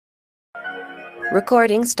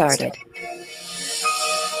Recording started.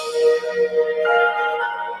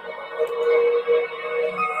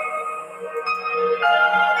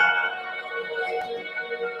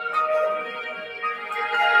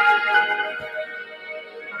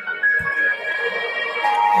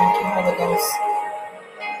 Thank you, Holy Ghost.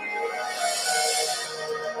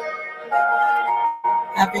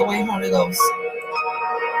 Have your way, Holy Ghost.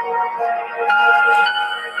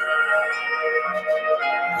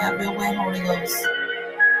 Have your way, Holy Ghost.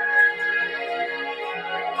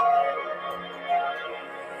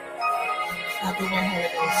 Have your way, Holy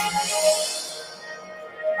Ghost.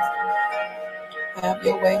 Have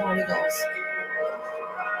your way, Holy Ghost.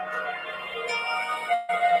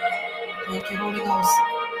 Thank you, Holy Ghost.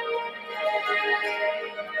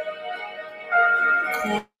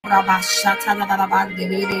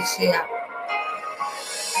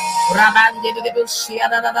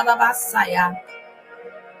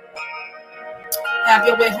 Have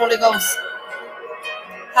your way, Holy Ghost.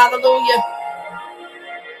 Hallelujah.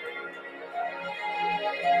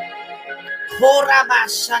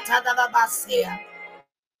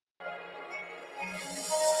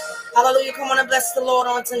 Hallelujah. Come on and bless the Lord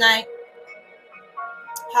on tonight.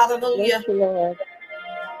 Hallelujah. Bless you, Lord.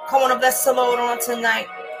 Come on and bless the Lord on tonight.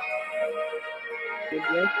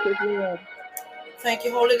 Bless you, Lord. Thank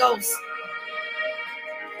you, Holy Ghost.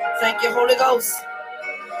 Thank you, Holy Ghost.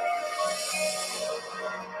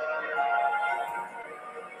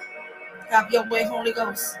 Have your way, Holy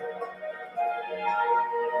Ghost.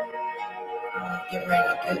 Get ready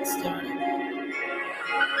to get started.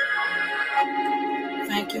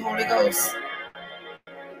 Thank you, Holy Ghost.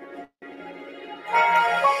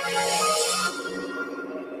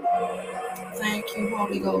 Thank you,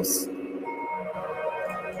 Holy Ghost.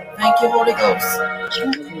 Thank you, Holy Ghost.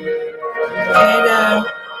 Lay down.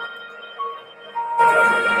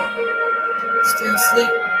 Still asleep.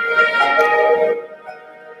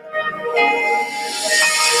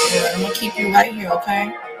 Alright, I'm going to keep you right here,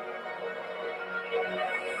 okay?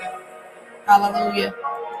 Hallelujah.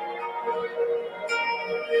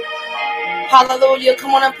 Hallelujah.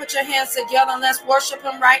 Come on and put your hands together and let's worship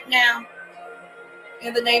him right now.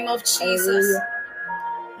 In the name of Jesus. Hallelujah.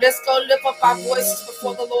 Let's go lift up our voices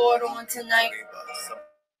before the Lord on tonight.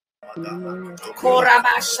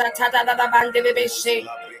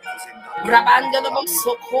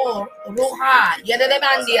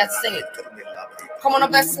 Come on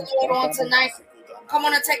and bless the Lord on tonight. Come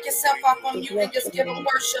on and take yourself off on mute and just give him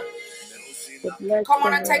worship. Come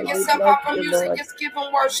on and take yourself off on music and just give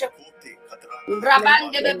him worship.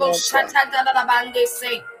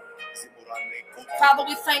 Father,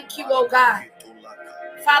 we thank you, oh God.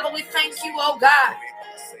 Father, we thank you, oh God.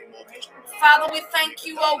 Father, we thank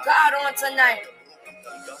you, oh God, on tonight.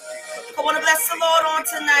 Come on and bless the Lord on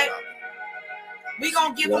tonight. We're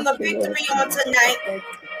going to give him the victory on tonight.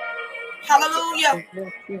 Hallelujah.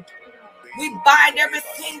 We bind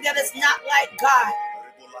everything that is not like God.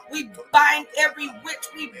 We bind every witch.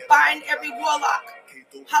 We bind every warlock.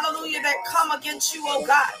 Hallelujah, that come against you, oh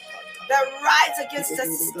God. That rise against the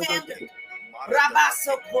standard.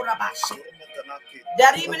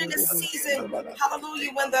 That even in this season,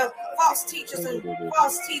 hallelujah, when the false teachers and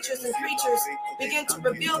preachers begin to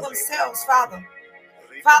reveal themselves, Father.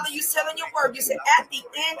 Father, you said in your word, you said, at the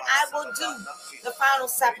end, I will do the final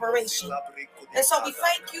separation. And so we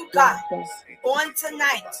thank you, God, on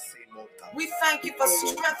tonight. We thank you for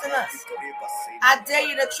strengthening us. I dare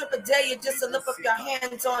you to triple dare you just to lift up your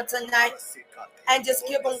hands on tonight and just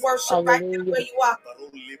give them worship right there where you are.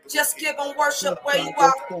 Just give them worship where you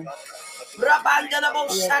are.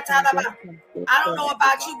 I don't know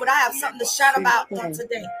about you, but I have something to shout about on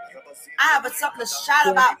today. I have something to shout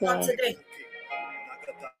about on today.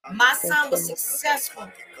 My son was successful.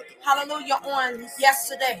 Hallelujah on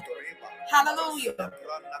yesterday. Hallelujah.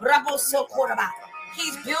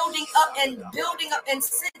 He's building up and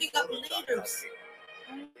sending up leaders.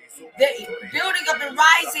 They're building up and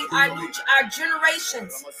rising our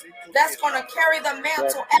generations. That's going to carry the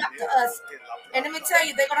mantle after us. And let me tell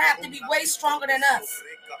you, they're going to have to be way stronger than us.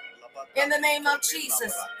 In the name of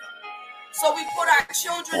Jesus. So we put our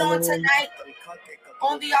children on tonight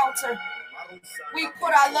on the altar. We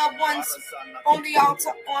put our loved ones on the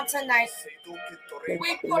altar on tonight.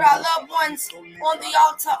 We put our loved ones on the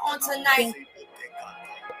altar on tonight.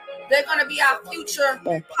 They're going to be our future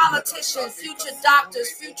politicians, future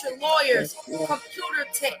doctors, future lawyers, computer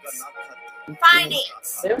techs,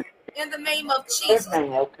 finance. In the name of Jesus.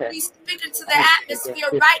 We speak into the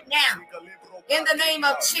atmosphere right now. In the name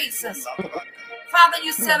of Jesus. Father,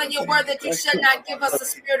 you said in your word that you should not give us a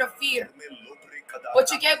spirit of fear,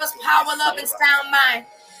 but you gave us power, love, and sound mind.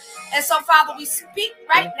 And so, Father, we speak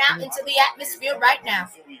right now into the atmosphere right now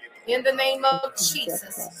in the name of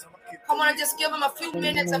Jesus. Come on and just give them a few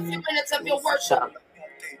minutes of your worship.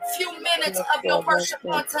 Few minutes of your worship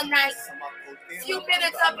on tonight. Few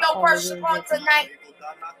minutes of your worship on tonight.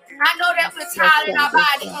 I know that we're tired in our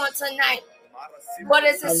body on tonight, but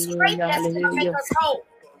it's His strength that's going to make us whole.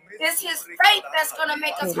 It's His faith that's going to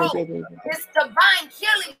make us whole. His divine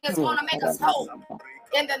healing is going to make us whole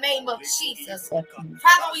in the name of Jesus.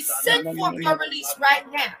 Father, we send forth your release right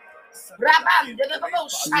now.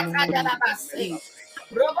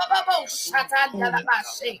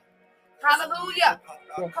 Hallelujah.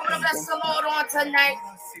 Come on, bless the Lord on tonight.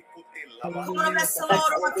 Come on, bless the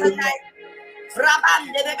Lord on tonight.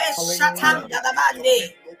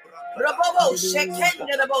 Robobo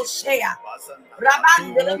shekende de boshea.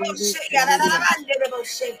 Rabande de boshea, rabande de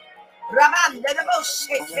boshea. Rabande de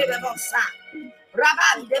boshea, de bosa.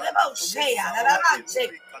 Rabande de boshea, rabande.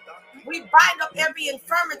 We bind up every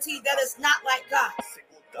infirmity that is not like God.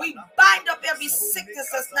 We bind up every sickness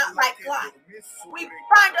that's not like God. We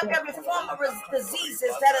bind up every form of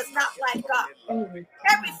diseases that is not like God.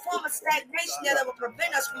 Every form of stagnation that will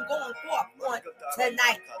prevent us from going forth on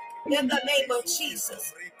tonight. In the name of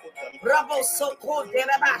Jesus. Rabo soko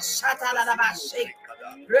deraba shata la ba shake.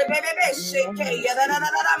 Rebebe shake ya la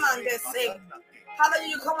mande say.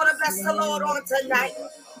 Hallelujah. Come on and bless the Lord on tonight.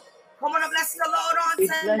 Come on and bless the Lord on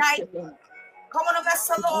tonight. Come on and bless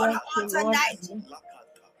the Lord on tonight.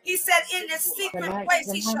 He said, in the secret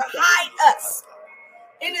place, He shall hide us.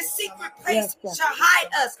 In the secret place, He shall hide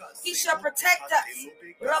us. He shall protect us.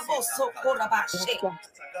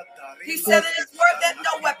 He said in His word that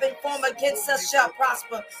no weapon formed against us shall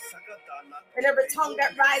prosper. And every tongue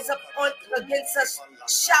that rise up against us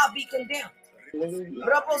shall be condemned.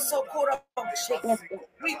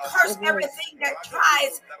 We curse everything that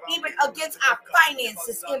tries even against our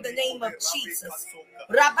finances in the name of Jesus.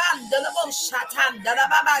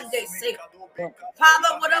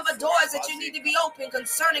 Father, whatever doors that you need to be open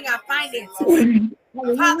concerning our finances,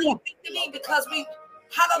 Father, you speak to me because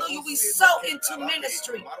hallelujah, we sow into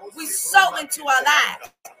ministry. We sow into our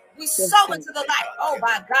lives. We sow into the life, oh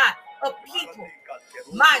my God, of people.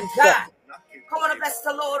 My God. Come on and bless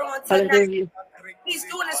the Lord on tonight. He's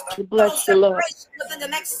doing His celebration within the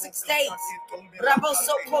next 6 days. Come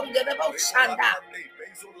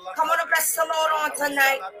on and bless the Lord on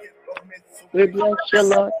tonight. We bless you,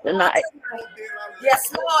 Lord, tonight.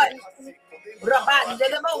 Yes, Lord.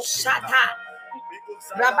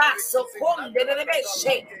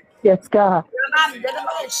 Yes, God.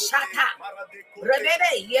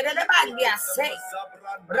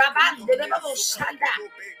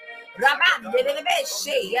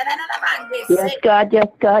 Yes, God, yes,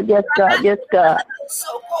 God, yes, God, yes, God.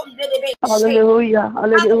 Hallelujah,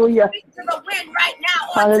 hallelujah. We speak to the wind right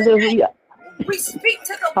now. Hallelujah. We speak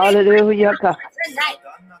to the wind hallelujah, God. tonight.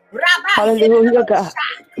 Hallelujah, God.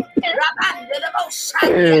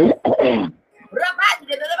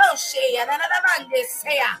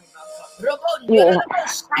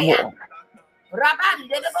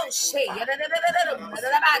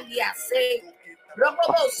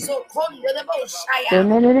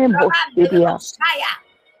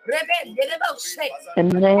 In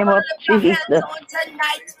the name of Jesus.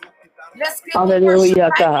 Let's give hallelujah, worship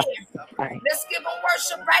God. Right there. Let's give them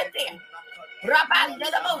worship right there.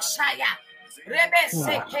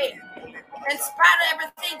 In spite of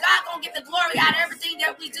everything, God gonna get the glory out of everything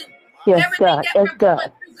that we do. Yes, everything God. that Yes, we're going God.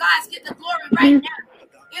 through, God's getting the glory right now.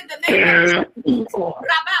 In the name of Jesus.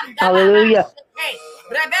 Hallelujah.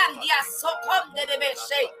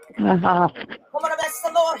 Come on, bless the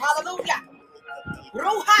Lord. Hallelujah. We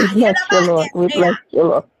bless you, Lord. We bless you,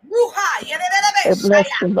 Lord. We bless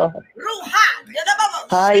you, Lord.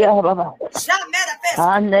 Shall manifest.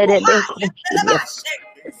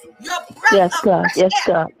 Yes, God. Yes, God. Yes,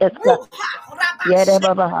 God.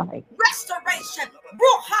 Restoration.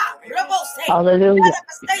 Hallelujah.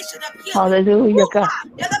 Manifestation of healing. Hallelujah, God.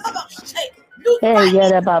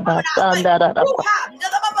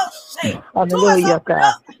 Hey, hallelujah,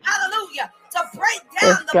 God. Hallelujah. To break Yes,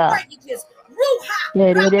 down the God. breakages. Who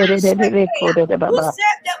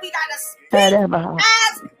said that we got to speak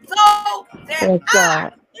as though there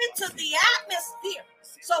are into the atmosphere?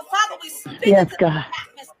 So, Father, we speak into the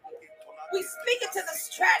atmosphere. We speak into the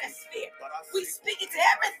stratosphere. We speak into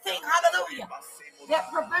everything, hallelujah, that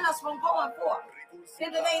prevent us from going forth.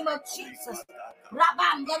 In the name of Jesus. Come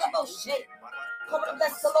on and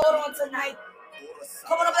bless the Lord on tonight.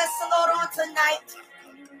 Come on and bless the Lord on tonight.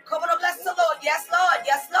 Come on and bless the Lord. Yes, Lord.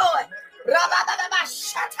 Yes, Lord.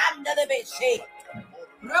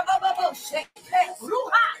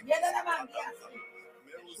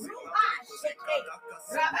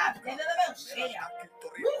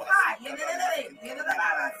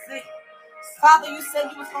 Father, you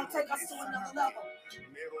said you was going to take us to another level.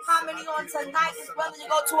 How many on tonight is willing to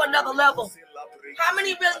go to another level? How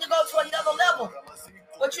many willing to go to another level?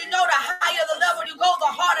 But you know, the higher the level you go, the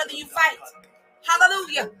harder that you fight.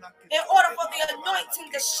 Hallelujah. In order for the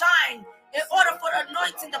anointing to shine, in order for the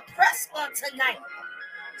anointing to press on tonight,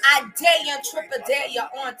 I dare you and triple dare you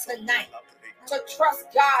on tonight to trust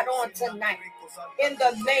God on tonight. In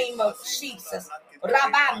the name of Jesus.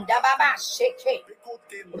 Rabanda baba sheke.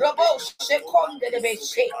 Robo shekonde de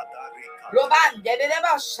beshe. Robande de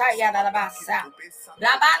baba shaya da basa.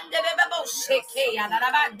 Rabande de baba sheke ya da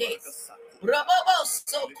rabande. Robo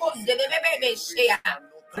so konde de bebe shea.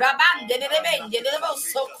 Rabande de bende de baba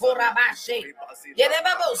so korabashe. De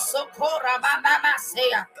baba so korababa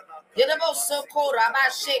sea. De baba so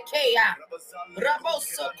korabashe kea. Robo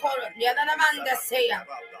so kor ya da rabande sea.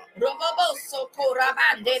 Robo so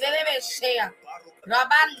korabande de bebe shea.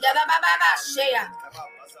 Rabande de baba shea.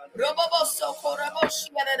 Robo so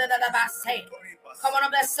koraboshia da base. Come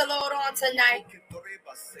on, bless the Lord on tonight.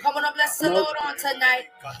 Come on, bless the Lord on tonight.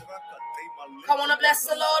 Come on, bless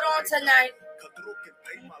the Lord on tonight.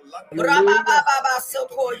 Rababa so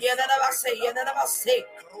cool, yadabase.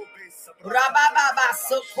 Rababa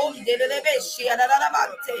so cool, yadabase.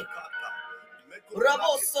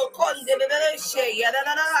 Robo so conde de beshe,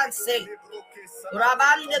 yadabase.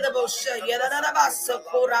 Rabande de boshe, yadabaso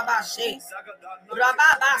korabashe.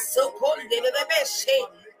 Rababa so conde de beshe.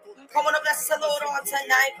 Come on, bless the Lord on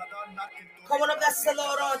tonight. Come on, bless the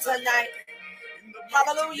Lord on tonight.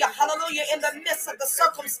 Hallelujah, hallelujah. In the midst of the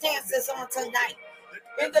circumstances on tonight.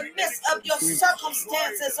 In the midst of your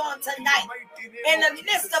circumstances on tonight. In the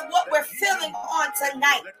midst of what we're feeling on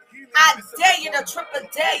tonight. I dare you to triple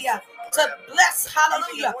dare you to bless,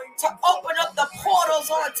 hallelujah, to open up the portals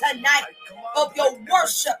on tonight of your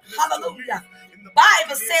worship, hallelujah.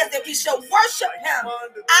 Bible says that we shall worship him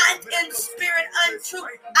and in spirit and truth.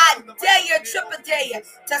 I dare you, triple dare you,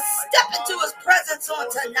 to step into his presence on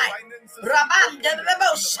tonight. Rabban de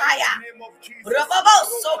Reboshaya.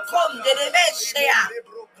 Roboboso come de Rebeshea.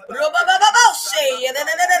 Roboboboshe.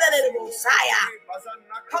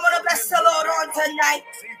 Come on, bless the Lord on tonight.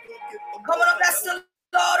 Come on, bless the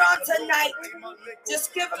Lord on tonight.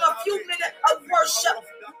 Just give him a few minutes of worship.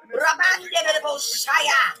 Rabban de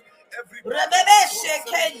Reboshaya. Rebebeshe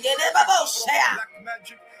kende Reboshea.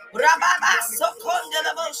 Rababa sokonde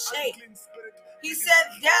Reboshe. He said,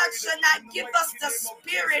 "Thou shalt not give us the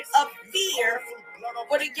spirit of fear,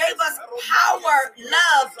 but he gave us power,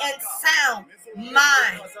 love, and sound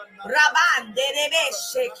mind." Rabban de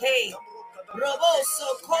Rebesheke.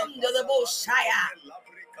 Roboso konde Reboshaya.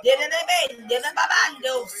 De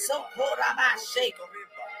Rebabando sokorabashe.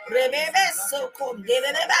 Rebebeso konde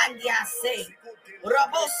Rebandia say.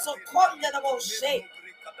 Roboso konde Reboshe.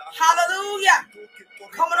 Hallelujah.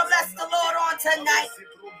 Come on, bless the Lord on tonight.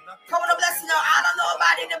 Come on, bless. No, I don't know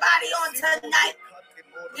about anybody on tonight.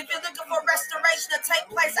 If you're looking for restoration to take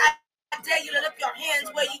place, I dare you to lift your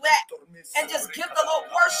hands where you at and just give the Lord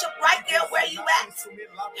worship right there where you at.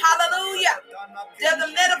 Hallelujah. There's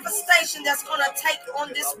a manifestation that's going to take on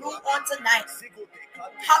this room on tonight.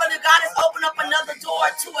 Hallelujah. God has opened up another door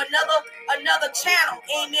to another channel.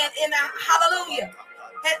 Amen. And hallelujah.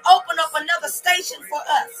 And open up another station for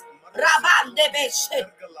us. Rabban Debeshe.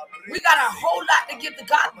 We got a whole lot to give to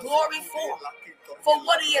God glory for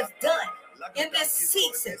what he has done in this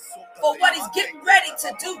season, for what he's getting ready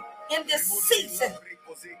to do in this season.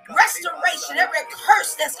 Restoration, every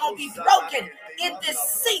curse that's going to be broken in this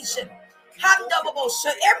season.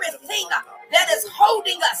 Everything that is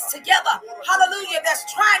holding us together, hallelujah,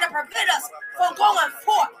 that's trying to prevent us from going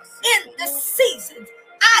forth in this season.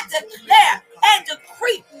 I declare and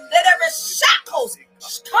decree that every shackles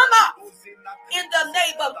come up in the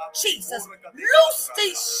name of Jesus. Loose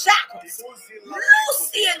these shackles.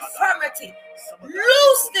 Loose the infirmity.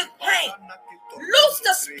 Loose the pain. Loose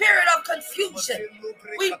the spirit of confusion.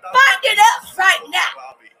 We bind it up right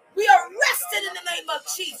now. We arrest it in the name of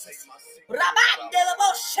Jesus.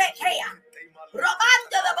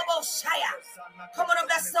 Come on,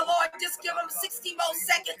 bless the Lord. Just give him 60 more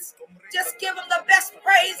seconds. Just give him the best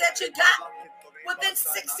praise that you got within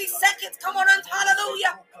 60 seconds. Come on,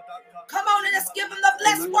 hallelujah. Come on and just give him the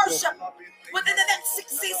blessed worship within the next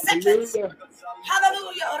 60 seconds.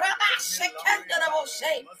 Hallelujah.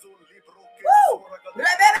 Woo!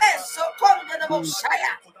 Rebebe so come to the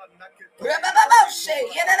Boshaya. Rebebe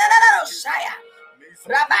Shaya.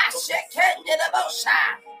 Rabashe Kende the Bosha.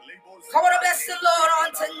 Come on, bless the Lord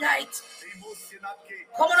on tonight.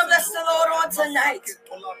 Come on, bless the Lord on tonight.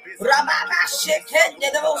 Rabashe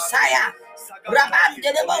Kende the Bosaya.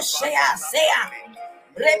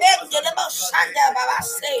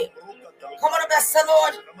 Come on, bless the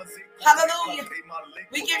Lord. Hallelujah.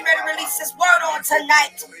 We getting ready to release this word on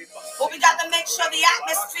tonight. But we got to make sure the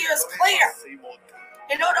atmosphere is clear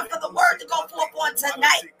in order for the word to go forth on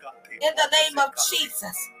tonight. In the name of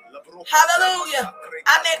Jesus. Hallelujah.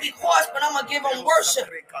 I may be hoarse, but I'm going to give him worship.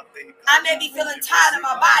 I may be feeling tired in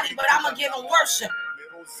my body, but I'm going to give him worship.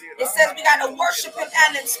 It says we got to worship him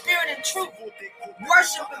and in spirit and truth.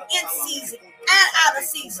 Worship him in season and out of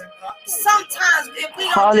season. Sometimes if we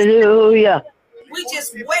don't, hallelujah, we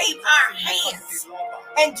just wave our hands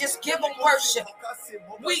and just give him worship.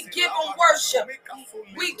 We give him worship.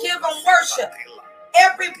 We give him worship.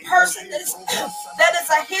 Every person that is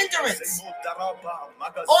a hindrance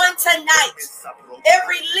on tonight,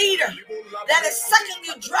 every leader that is sucking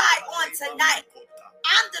you dry on tonight,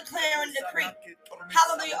 I'm declaring decree,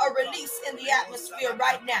 hallelujah, a release in the atmosphere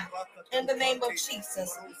right now, in the name of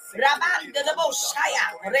Jesus.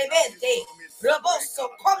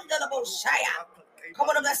 Come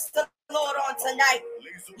on, bless the Lord on tonight.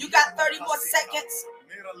 You got 30 more seconds.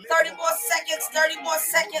 30 more seconds. 30 more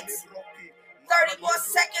seconds. 30 more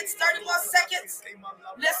seconds. 30 more seconds.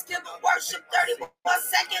 Let's give him worship. 30 more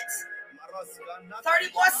seconds. 30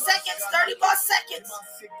 more seconds. 30 more seconds.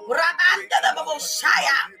 Rabanda the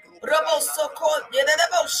Boshaya. Robosoko.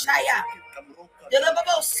 Yedeboshaya.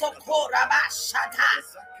 Yedebosoko Rabashata.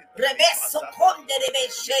 Rebesokon de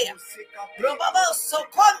Beshea.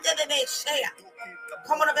 Robosokon de Beshea.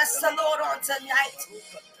 Come on, bless the Lord on tonight.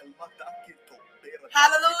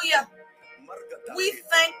 Hallelujah. We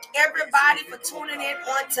thank everybody for tuning in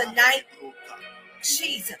on tonight.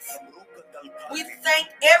 Jesus. We thank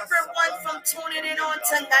everyone from tuning in on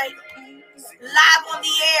tonight. Live on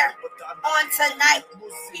the air on tonight.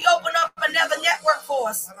 He opened up another network for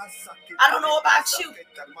us. I don't know about you,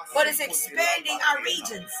 but it's expanding our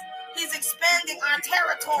regions. He's expanding our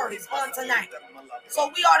territories on tonight. So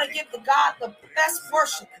we ought to give the God the best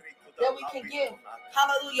worship that we can give.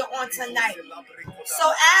 Hallelujah on tonight.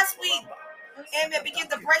 So as we begin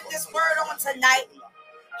to break this word on tonight,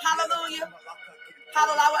 hallelujah.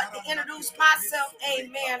 Hallelujah. I want to introduce myself.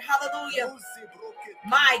 Amen. Hallelujah.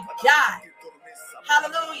 My God.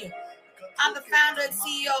 Hallelujah. I'm the founder and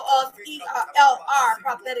CEO of ELR,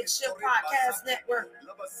 Prophetic Shift Podcast Network,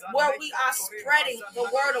 where we are spreading the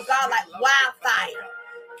word of God like wildfire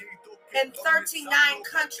in 39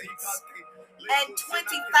 countries. And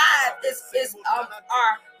 25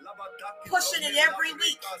 are pushing it every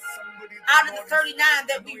week out of the 39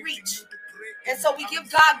 that we reach. And so we give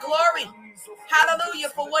God glory. Hallelujah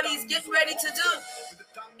for what he's getting ready to do.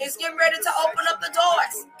 He's getting ready to open up the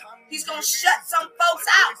doors. He's going to shut some folks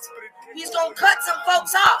out. He's going to cut some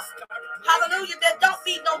folks off. Hallelujah, that don't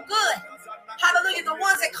mean no good. Hallelujah, the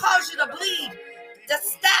ones that cause you to bleed, that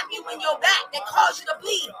stab you in your back, that cause you to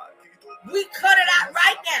bleed. We cut it out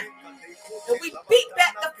right now. And we beat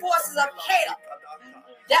back the forces of hell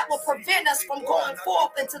that will prevent us from going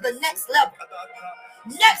forth into the next level.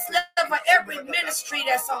 Next level for every ministry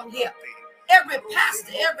that's on here. Every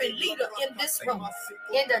pastor, every leader in this room,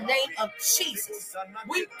 in the name of Jesus.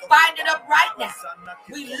 We bind it up right now.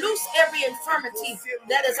 We loose every infirmity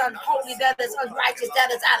that is unholy, that is unrighteous,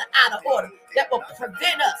 that is out of order, that will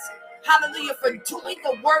prevent us, hallelujah, from doing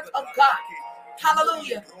the work of God.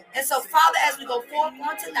 Hallelujah. And so, Father, as we go forth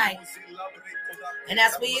on tonight, and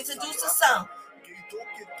as we introduce to some,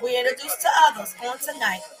 we introduce to others on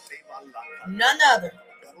tonight, none other,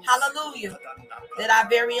 hallelujah, that our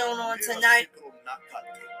very own on tonight,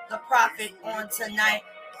 the prophet on tonight,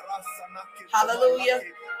 hallelujah,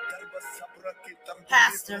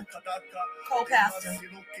 pastor, co-pastor.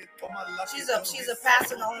 She's a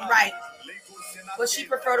pastor in her own right, but she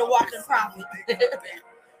prefer to walk in prophet.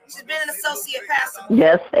 She's been an associate pastor.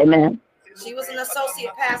 Yes, amen. She was an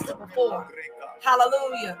associate pastor before.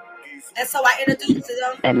 Hallelujah. And so I introduced to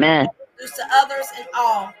them. Amen. Introduced to others and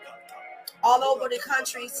all over the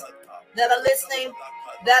countries that are listening,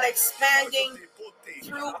 that are expanding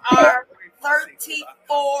through our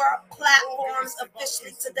 34 platforms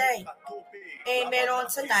officially today. Amen. On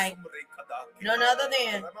tonight, none other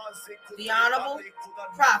than the Honorable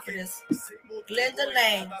Prophetess Glenda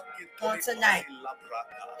Lang on tonight.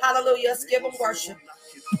 Hallelujah. Let's give them worship.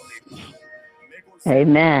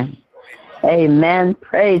 Amen. Amen.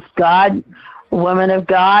 Praise God. Women of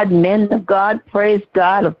God, men of God, praise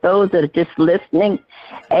God. Of those that are just listening,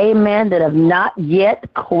 amen, that have not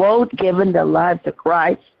yet, quote, given their lives to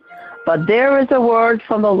Christ. But there is a word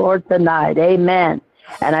from the Lord tonight. Amen.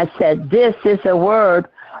 And I said, this is a word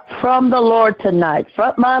from the Lord tonight.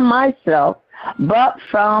 From myself, but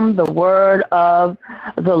from the word of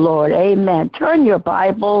the Lord. Amen. Turn your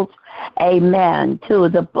Bibles, amen, to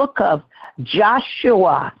the book of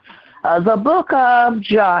Joshua. The book of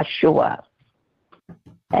Joshua.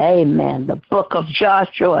 Amen. The book of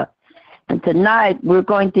Joshua. And tonight we're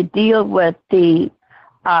going to deal with the,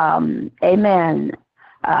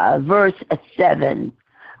 verse 7.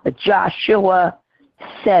 Joshua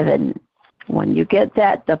 7. When you get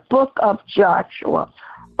that, the book of Joshua,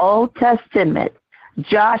 Old Testament,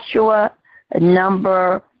 Joshua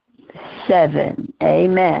number 7.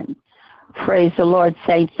 Amen. Praise the Lord,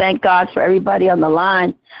 saints. Thank God for everybody on the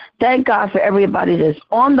line. Thank God for everybody that's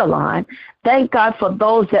on the line. Thank God for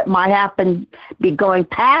those that might happen to be going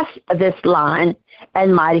past this line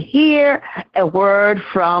and might hear a word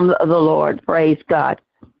from the Lord. Praise God.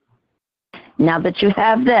 Now that you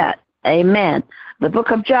have that, amen. The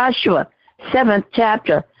book of Joshua, 7th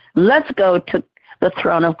chapter. Let's go to the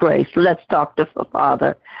throne of grace. Let's talk to the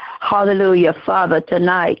Father. Hallelujah, Father,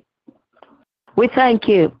 tonight. We thank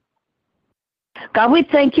you. God, we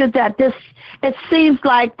thank you that it seems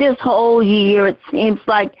like this whole year, it seems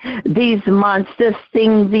like these months,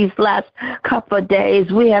 these last couple of days,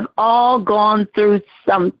 we have all gone through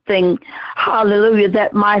something, hallelujah,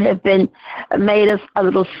 that might have made us a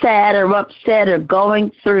little sad or upset or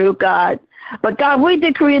going through, God. But God, we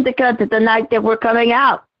decree and declare tonight that we're coming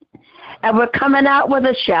out, and we're coming out with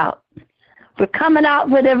a shout. We're coming out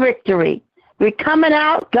with a victory. We're coming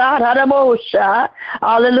out, God,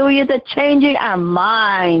 hallelujah, to changing our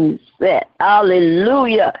mindset,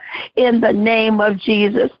 hallelujah, in the name of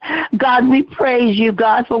Jesus. God, we praise you,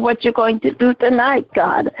 God, for what you're going to do tonight,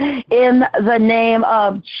 God, in the name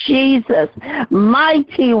of Jesus.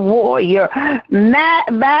 Mighty warrior,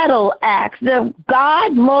 battle axe, the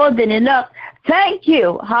God more than enough. Thank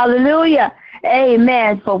you, hallelujah,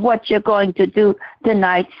 amen, for what you're going to do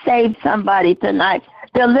tonight. Save somebody tonight.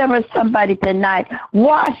 Deliver somebody tonight.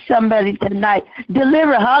 Wash somebody tonight.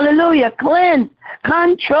 Deliver. Hallelujah. Cleanse.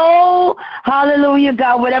 Control. Hallelujah,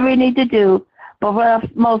 God. Whatever you need to do.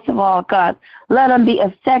 But most of all, God, let them be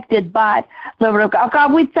affected by the word of God.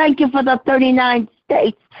 God, we thank you for the 39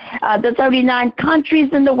 states, the 39 countries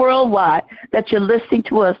in the worldwide that you're listening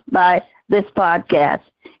to us by this podcast.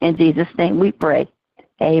 In Jesus' name we pray.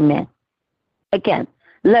 Amen. Again,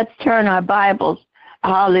 let's turn our Bibles.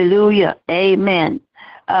 Hallelujah. Amen.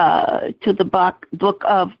 To the book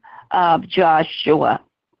of Joshua.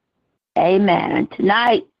 Amen. And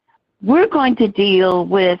tonight, we're going to deal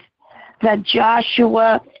with the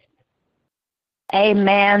Joshua.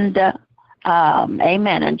 Amen.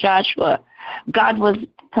 Amen. And Joshua, God was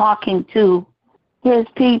talking to his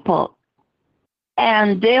people,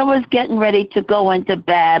 and they was getting ready to go into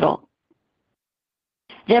battle.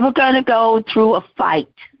 They were going to go through a fight.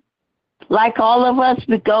 Like all of us,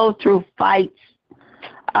 we go through fights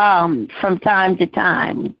from time to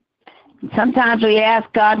time. Sometimes we ask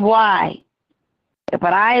God why.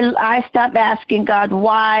 But I stopped asking God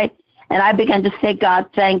why, and I began to say, God,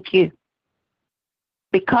 thank you.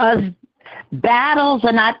 Because battles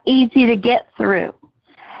are not easy to get through.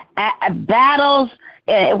 Battles,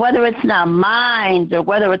 whether it's in our minds or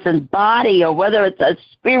whether it's in body or whether it's a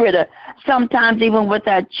spirit or sometimes even with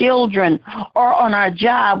our children or on our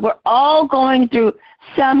job, we're all going through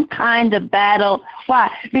some kind of battle. Why?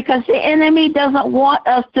 Because the enemy doesn't want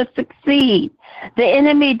us to succeed. The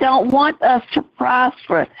enemy don't want us to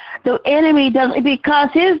prosper. The enemy doesn't, because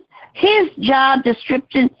his job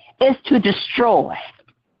description is to destroy.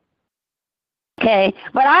 Okay,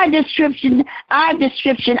 but our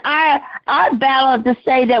battle to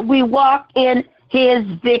say that we walk in his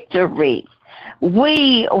victory.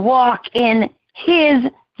 We walk in his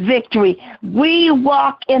victory. We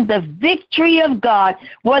walk in the victory of God,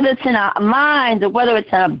 whether it's in our minds or whether it's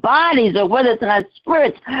in our bodies or whether it's in our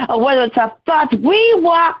spirits or whether it's our thoughts. We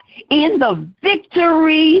walk in the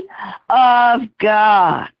victory of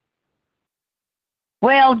God.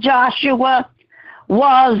 Well, Joshua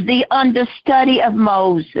was the understudy of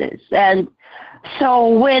Moses. And so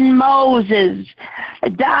when Moses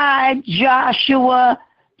died, Joshua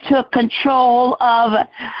took control of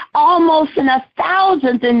almost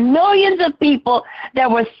 1,000 and millions of people that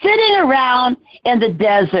were sitting around in the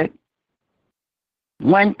desert.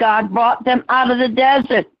 When God brought them out of the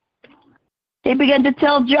desert, he began to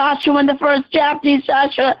tell Joshua in the first chapter, he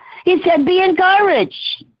said, be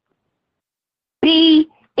encouraged. Be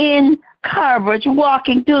encouraged. courage,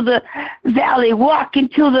 walking through the valley, walking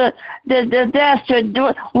to the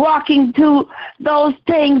desert, walking to those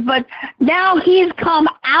things. But now he's come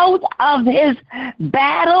out of his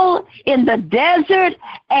battle in the desert.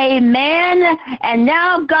 Amen. And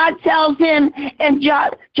now God tells him in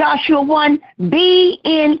Joshua 1, be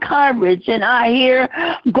encouraged. And I hear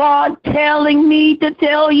God telling me to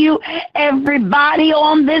tell you, everybody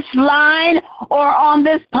on this line or on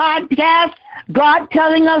this podcast, God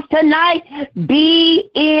telling us tonight, be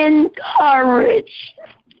encouraged.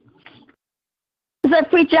 I said,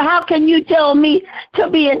 preacher, how can you tell me to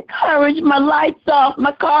be encouraged? My light's off,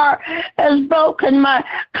 my car is broken, my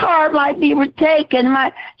car might be retaken,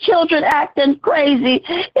 my children acting crazy.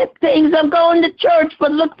 It things I'm going to church,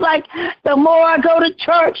 but looks like the more I go to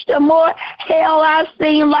church, the more hell I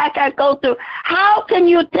seem like I go through. How can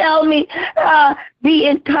you tell me be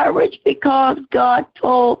encouraged? Because God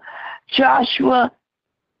told Joshua,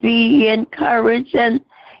 be encouraged. And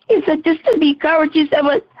he said, just to be encouraged. He said,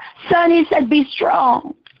 well, son, he said, be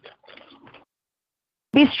strong.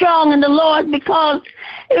 Be strong in the Lord, because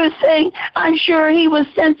he was saying, I'm sure he was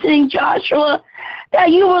sensing Joshua that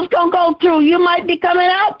you was going to go through. You might be coming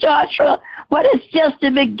out, Joshua, but it's just the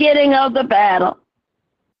beginning of the battle.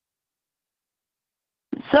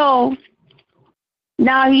 So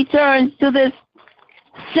now he turns to this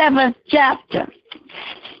 7th chapter.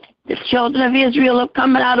 The children of Israel are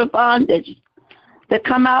coming out of bondage. They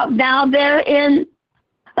come out now, they're in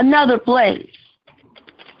another place.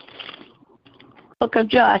 Book of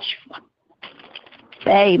Joshua.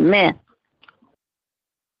 Amen.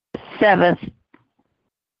 7th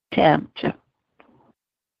chapter.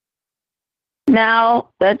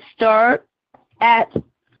 Now let's start at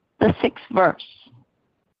the 6th verse.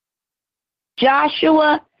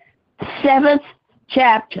 Joshua 7th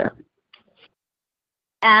chapter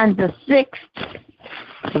and the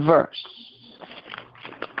 6th verse.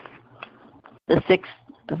 The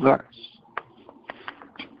 6th verse.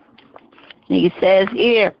 He says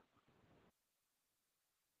here,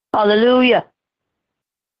 hallelujah,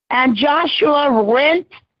 and Joshua rent,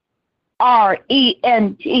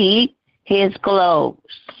 R-E-N-T, his clothes.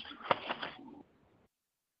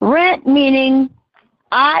 Rent meaning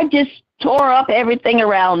I just tore up everything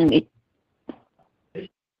around me.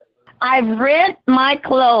 I've rent my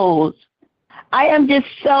clothes. I am just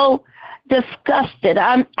so disgusted.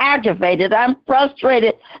 I'm aggravated. I'm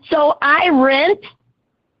frustrated. So I rent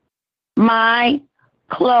my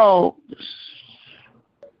clothes.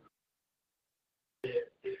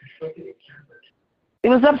 He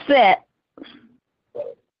was upset.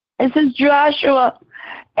 It says Joshua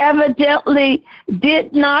evidently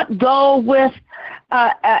did not go with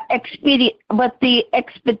the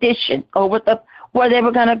expedition or with where they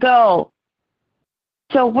were going to go.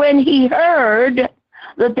 So when he heard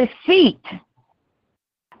the defeat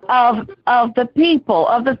of the people,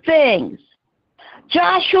 of the things,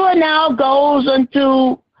 Joshua now goes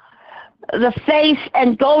into the face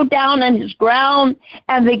and go down on his ground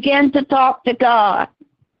and begin to talk to God.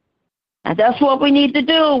 And that's what we need to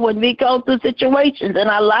do when we go through situations in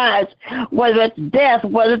our lives, whether it's death,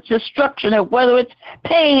 whether it's destruction, or whether it's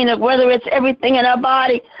pain, or whether it's everything in our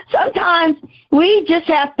body. Sometimes we just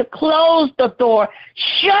have to close the door,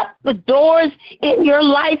 shut the doors in your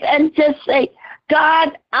life, and just say,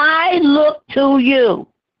 God, I look to you.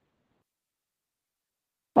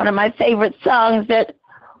 One of my favorite songs that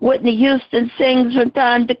Whitney Houston sings from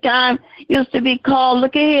time to time used to be called,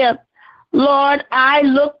 look at here, Lord, I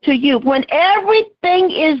look to you. When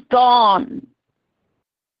everything is gone,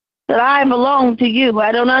 that I belong to you.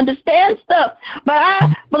 I don't understand stuff, but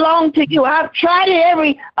I belong to you. I've tried it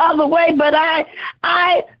every other way, but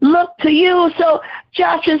I look to you. So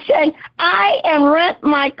Joshua's saying, I am rent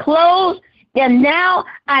my clothes, and now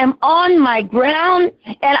I'm on my ground,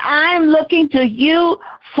 and I'm looking to you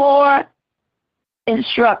for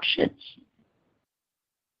instructions.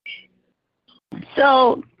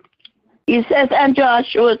 So he says, and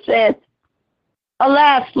Joshua said,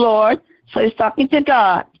 alas, Lord, so he's talking to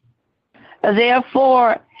God,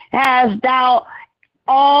 therefore hast thou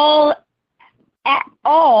all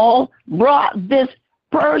brought this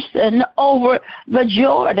person over the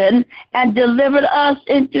Jordan and delivered us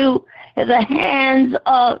into the hands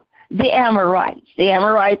of the Amorites. The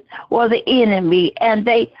Amorites were the enemy, and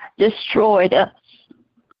they destroyed us.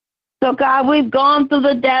 So, God, we've gone through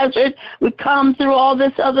the desert. We've come through all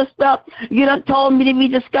this other stuff. You done told me to be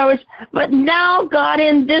discouraged. But now, God,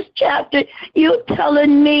 in this chapter, you're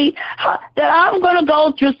telling me that I'm going to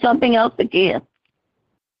go through something else again.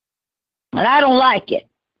 And I don't like it.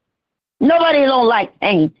 Nobody don't like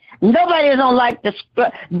pain. Nobody don't like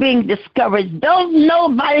being discouraged.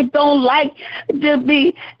 Nobody don't like to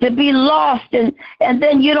be lost, and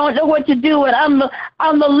then you don't know what to do. And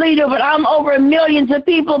I'm the leader, but I'm over millions of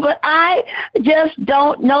people, but I just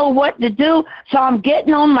don't know what to do. So I'm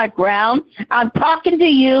getting on my ground. I'm talking to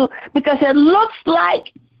you because it looks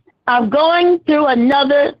like I'm going through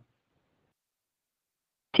another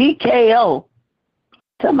TKO.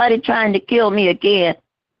 Somebody trying to kill me again.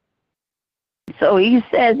 So he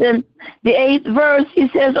says in the 8th verse, he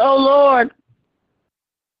says, "Oh Lord,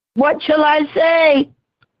 what shall I say?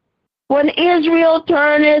 When Israel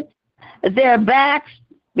turneth their backs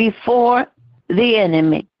before the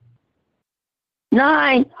enemy."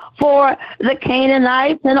 9, "For the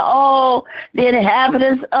Canaanites and all the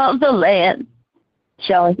inhabitants of the land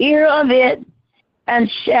shall hear of it, and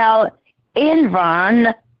shall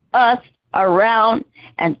environ us around,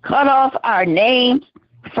 and cut off our names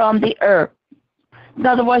from the earth." In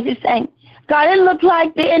other words, he's saying, God, it looks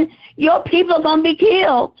like then your people are going to be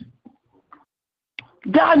killed.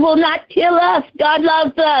 God will not kill us. God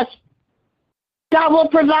loves us. God will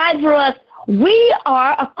provide for us. We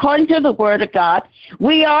are, according to the word of God,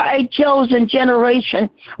 we are a chosen generation.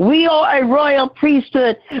 We are a royal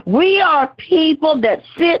priesthood. We are people that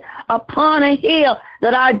sit upon a hill,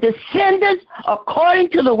 that our descendants, according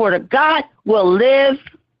to the word of God, will live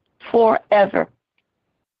forever.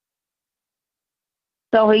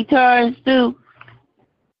 So he turns to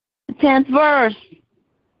the 10th verse.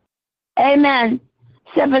 Amen.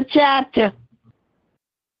 7th chapter.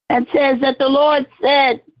 And says that the Lord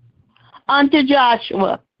said unto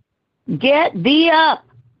Joshua, "Get thee up.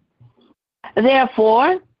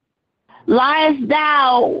 Therefore, liest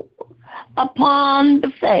thou upon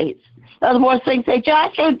the face." In other words, they say,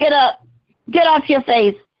 Joshua, get up. Get off your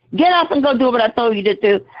face. Get up and go do what I told you to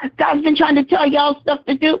do. God's been trying to tell y'all stuff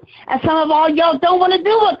to do, and some of all y'all don't want to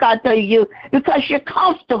do what God told you because you're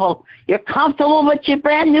comfortable. You're comfortable with your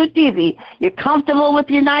brand new TV. You're comfortable with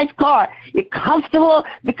your nice car. You're comfortable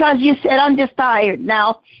because you said, I'm just tired.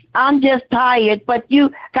 Now, I'm just tired, but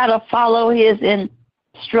you got to follow his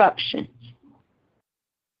instructions.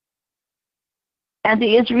 And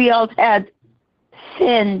the Israelites had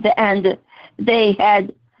sinned, and they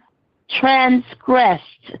had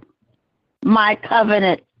transgressed my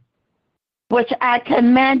covenant, which I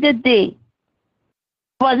commanded thee.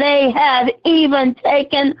 For they have even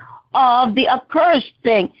taken of the accursed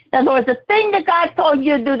thing. In other words, the thing that God told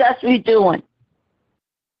you to do, that's what you're doing.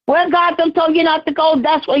 Where God told you not to go,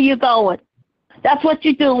 that's where you're going. That's what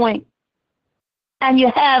you're doing. And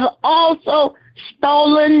you have also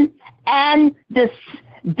stolen and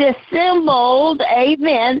dissembled,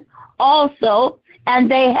 amen, also, and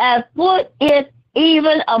they have put it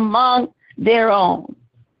even among their own.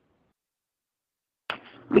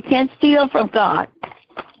 We can't steal from God.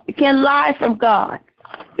 We can't lie from God.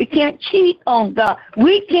 We can't cheat on God.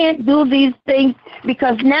 We can't do these things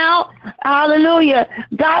because now, hallelujah,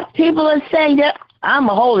 God's people are saying that I'm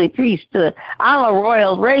a holy priesthood. I'm a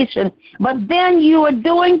royal race. But then you are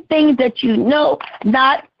doing things that you know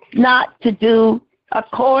not to do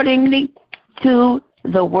accordingly to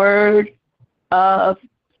the word of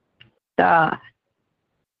God.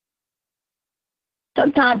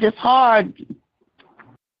 Sometimes it's hard,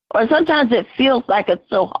 or sometimes it feels like it's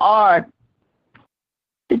so hard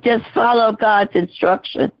to just follow God's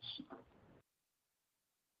instructions.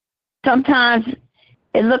 Sometimes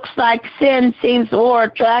it looks like sin seems more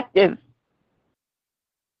attractive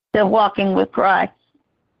than walking with Christ.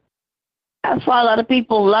 That's why a lot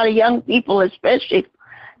of young people especially,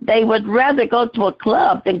 they would rather go to a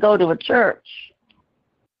club than go to a church.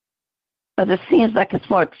 But it seems like it's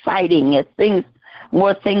more exciting. It seems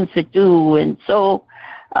more things to do. And so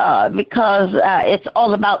because it's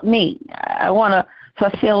all about me. I want to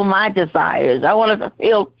fulfill my desires. I want to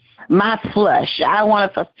fulfill my flesh. I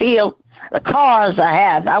want to fulfill the cars I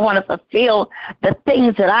have. I want to fulfill the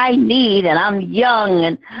things that I need, and I'm young,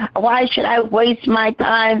 and why should I waste my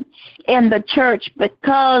time in the church? But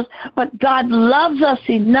God loves us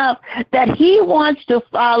enough that he wants to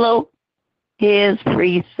follow his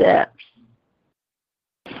precepts.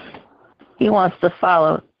 He wants to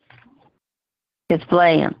follow his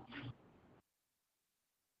plan.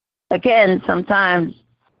 Again, sometimes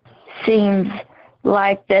seems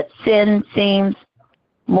like that sin seems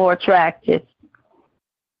more attractive.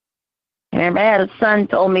 I remember I had a son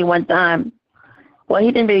told me one time, well,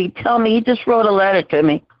 he didn't really tell me, he just wrote a letter to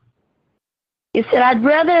me. He said,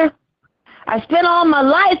 I spent all my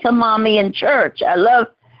life, Mommy, in church. I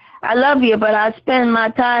love you, but I spend my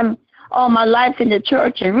time all my life in the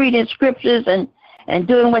church and reading scriptures and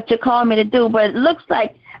doing what you call me to do. But it looks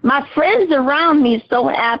like My friends around me so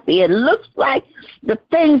happy. It looks like the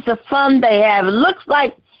things, the fun they have. It looks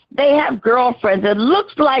like they have girlfriends. It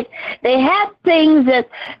looks like they have things that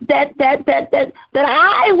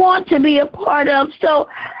I want to be a part of. So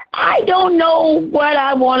I don't know what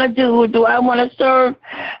I want to do. Do I want to serve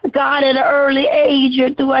God at an early age, or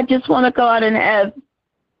do I just want to go out and have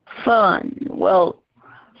fun? Well,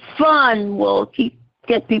 fun will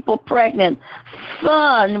get people pregnant.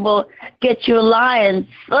 Fun will get you lying.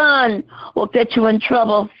 Fun will get you in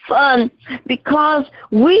trouble. Fun, because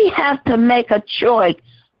we have to make a choice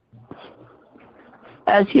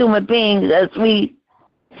as human beings, as we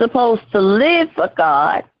supposed to live for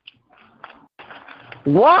God,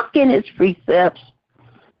 walk in His precepts,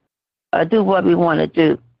 or do what we want to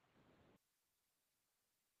do.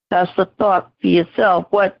 That's the thought for yourself.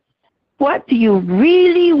 What do you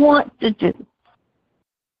really want to do?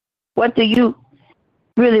 What do you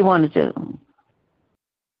really want to do?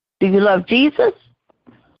 Do you love Jesus,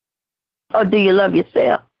 or do you love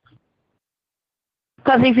yourself?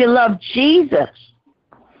 Because if you love Jesus,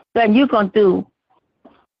 then you're going to do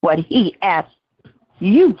what He asks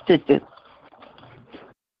you to do,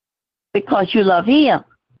 because you love Him.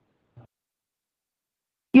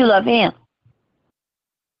 You love Him.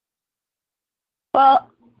 Well,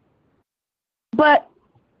 but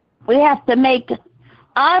we have to make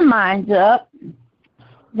our minds up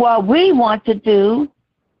what we want to do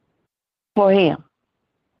for Him.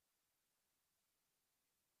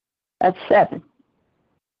 That's 7.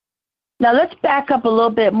 Now let's back up a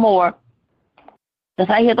little bit more,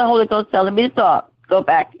 because I hear the Holy Ghost telling me to talk. Go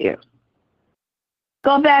back here.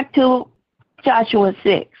 Go back to Joshua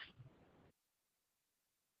 6.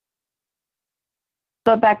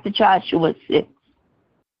 Go back to Joshua 6.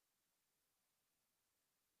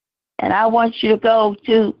 And I want you to go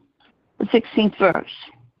to the 16th verse.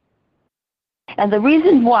 And the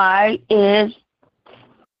reason why is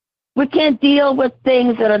we can't deal with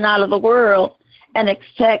things that are not of the world and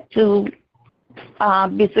expect to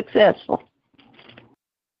be successful.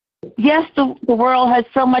 Yes, the world has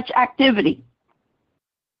so much activity,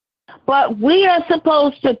 but we are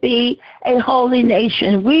supposed to be a holy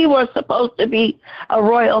nation. We were supposed to be a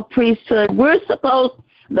royal priesthood. We're supposed,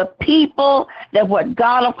 the people that what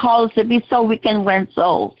God will call us to be, so we can win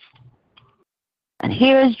souls. And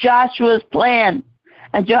here's Joshua's plan.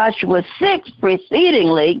 And Joshua 6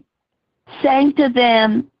 precedingly saying to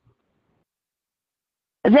them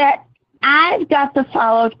that I've got to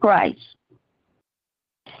follow Christ.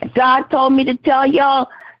 God told me to tell y'all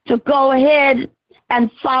to go ahead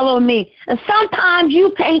and follow me. And sometimes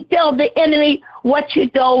you can't tell the enemy what you're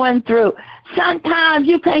going through. Sometimes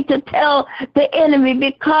you can't tell the enemy,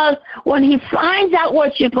 because when he finds out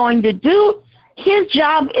what you're going to do, his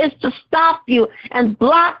job is to stop you and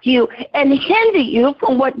block you and hinder you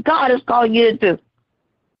from what God is calling you to do.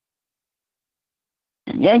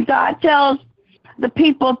 And then God tells the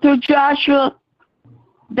people through Joshua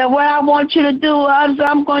that what I want you to do is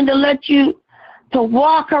I'm going to let you to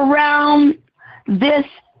walk around this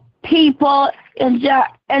people in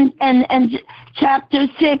chapter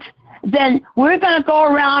 6. Then we're going to go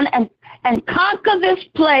around and conquer this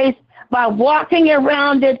place by walking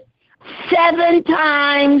around it 7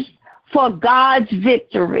 times for God's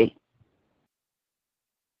victory.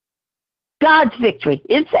 God's victory.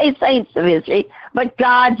 It's a saints of Israel, but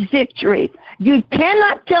God's victory. You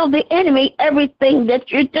cannot tell the enemy everything that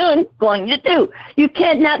you're going to do. You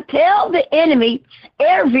cannot tell the enemy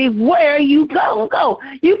everywhere you go.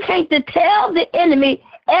 You can't tell the enemy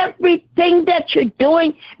everything that you're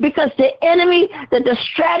doing, because the enemy, the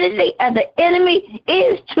strategy of the enemy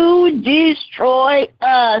is to destroy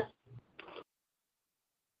us.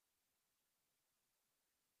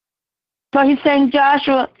 So he's saying,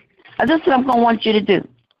 Joshua, this is what I'm going to want you to do.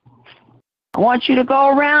 I want you to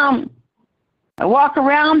go around and walk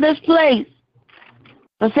around this place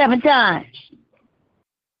for 7 times.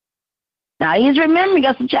 Now he's remembering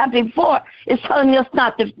us in chapter 4. It's telling us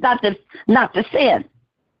not to sin.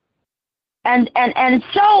 And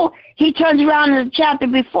so he turns around in the chapter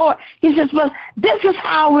before. He says, well, this is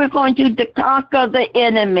how we're going to conquer the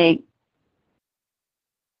enemy.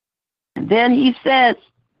 And then he says,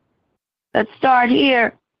 let's start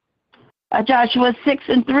here. Joshua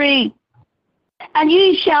 6:3. And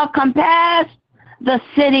ye shall compass the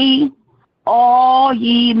city, all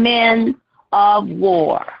ye men of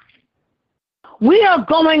war. We are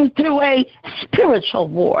going through a spiritual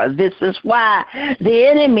war. This is why the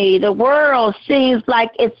enemy, the world, seems like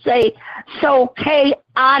it's so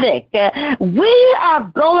chaotic. We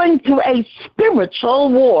are going through a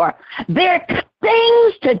spiritual war. They're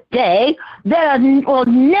things today that will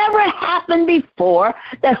never happen before,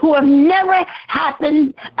 that who have never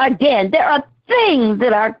happened again. There are things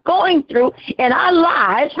that are going through in our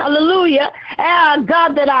lives, hallelujah,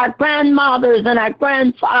 God, that our grandmothers and our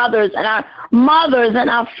grandfathers and our mothers and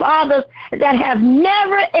our fathers that have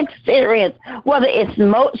never experienced, whether it's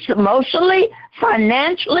emotionally,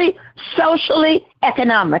 financially, socially,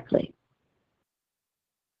 economically.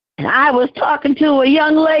 And I was talking to a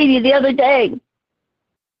young lady the other day,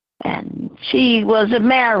 and she was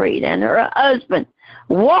married, and her husband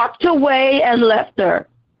walked away and left her.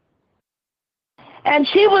 And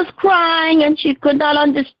she was crying, and she could not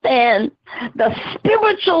understand the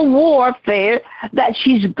spiritual warfare that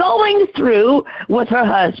she's going through with her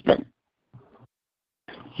husband.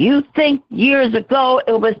 You think years ago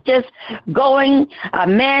it was just men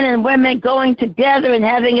and women going together and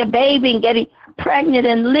having a baby and getting pregnant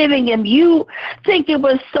and living, and you think it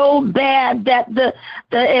was so bad that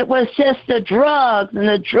it was just the drugs, and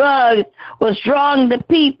the drugs was drawing the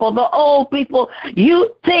people, the old people.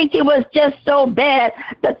 You think it was just so bad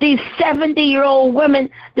that these 70-year-old women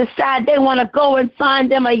decide they want to go and find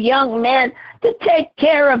them a young man to take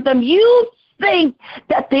care of them. You think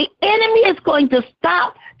that the enemy is going to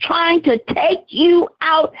stop trying to take you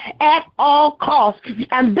out at all costs.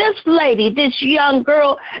 And this lady, this young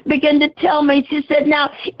girl, began to tell me, she said,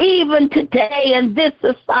 now, even today in this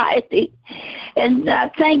society, and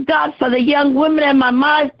thank God for the young women in my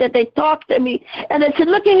mind that they talked to me, and they said,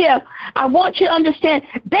 look at here, I want you to understand,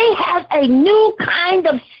 they have a new kind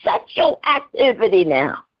of sexual activity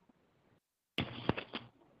now.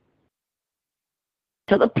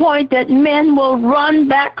 To the point that men will run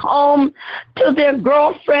back home to their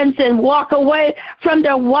girlfriends and walk away from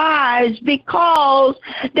their wives because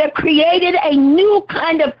they've created a new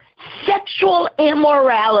kind of sexual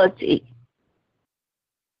immorality.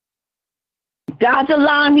 God's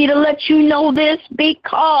allowing me to let you know this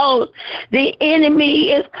because the enemy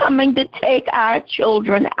is coming to take our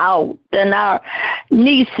children out, and our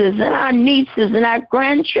nieces and our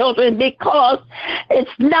grandchildren, because it's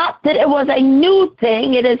not that it was a new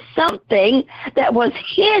thing, it is something that was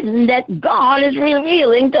hidden that God is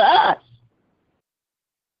revealing to us.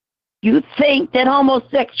 You think that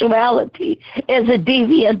homosexuality is a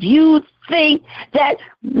deviant. You think that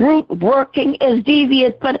root working is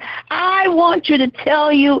deviant. But I want you to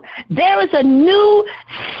tell you there is a new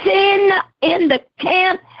sin in the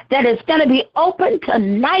camp that is going to be open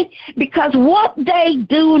tonight, because what they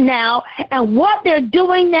do now and what they're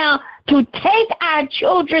doing now to take our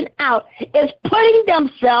children out is putting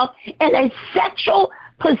themselves in a sexual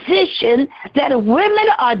position that women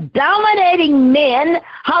are dominating men,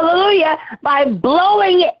 hallelujah, by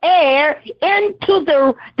blowing air into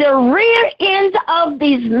the rear ends of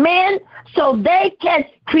these men so they can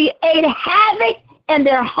create havoc in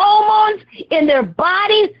their hormones, in their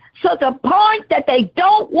bodies, so the point that they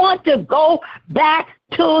don't want to go back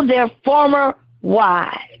to their former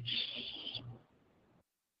wives.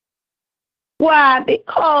 Why?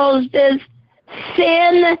 Because there's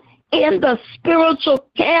sin in the spiritual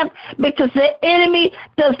camp, because the enemy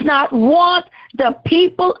does not want the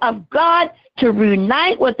people of God to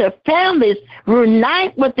reunite with their families,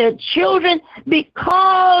 reunite with their children,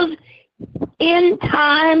 because end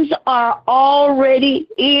times are already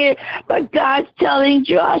here. But God's telling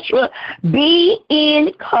Joshua, be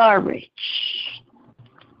encouraged.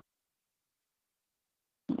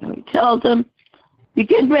 He tells them, you're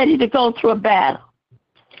getting ready to go through a battle.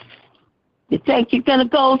 You think you're going to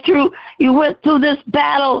go through, you went through this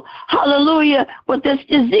battle, hallelujah, with this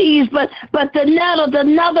disease, but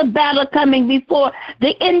another battle coming before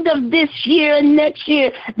the end of this year and next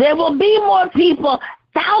year. There will be more people.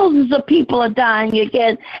 Thousands of people are dying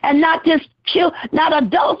again, and not just not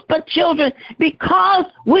adults, but children, because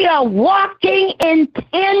we are walking in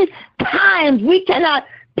end times. We cannot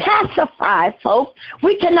pacify folks.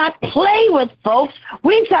 We cannot play with folks.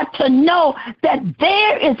 We've got to know that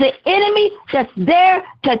there is an enemy that's there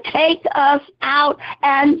to take us out.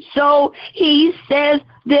 And so he says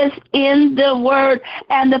this in the word,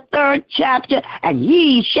 and the 3rd chapter, and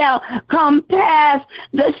ye shall come past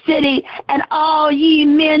the city, and all ye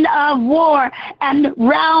men of war, and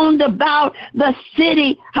round about the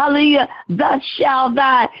city, hallelujah, thus shall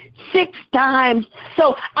die 6 times.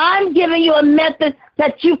 So I'm giving you a method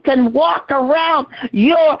that you can walk around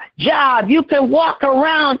your job, you can walk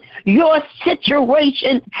around your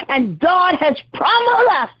situation, and God has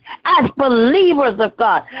promised us as believers of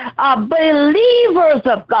God,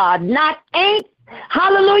 not ain't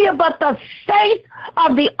Hallelujah. But the faith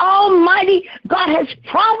of the Almighty God has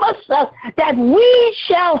promised us that we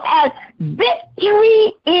shall have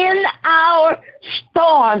victory in our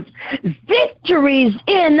storms, victories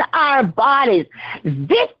in our bodies,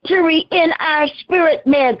 victory in our spirit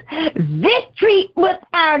men, victory with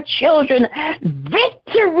our children,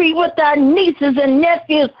 victory with our nieces and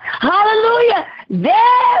nephews. Hallelujah.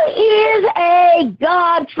 There is a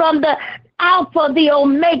God from the Alpha, the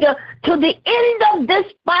Omega, to the end of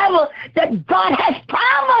this Bible, that God has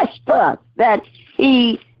promised us that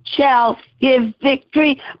he shall give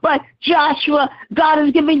victory. But Joshua, God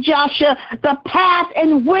is giving Joshua the path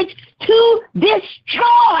in which to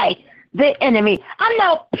destroy the enemy. I'm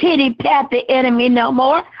not pity pat the enemy no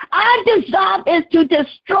more. Our desire is to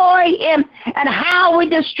destroy him. And how we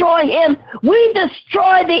destroy him? We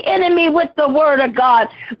destroy the enemy with the word of God.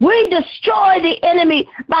 We destroy the enemy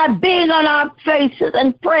by being on our faces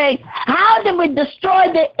and praying. How do we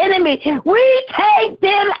destroy the enemy? We take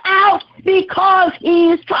them out because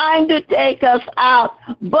he's trying to take us out.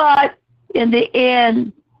 But in the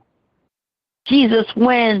end, Jesus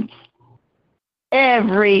wins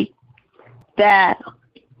every battle.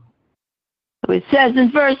 So it says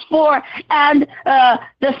in verse 4, and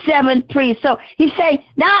the seventh priest. So he's saying,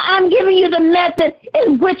 now I'm giving you the method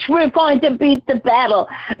in which we're going to beat the battle.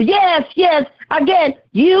 Yes, yes. Again,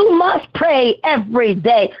 you must pray every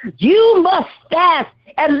day. You must fast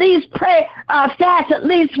at least fast at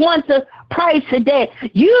least once or twice a day.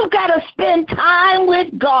 You've got to spend time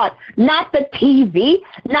with God, not the TV,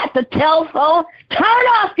 not the telephone. Turn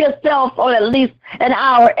off your cell phone at least an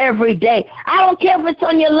hour every day. I don't care if it's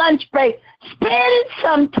on your lunch break. Spend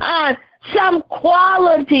some time, some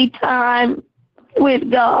quality time with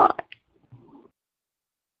God.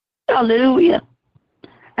 Hallelujah.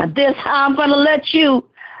 And this how I'm going to let you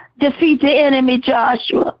defeat the enemy,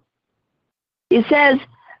 Joshua. He says,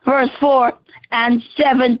 verse 4, and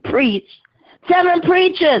 7 priests, 7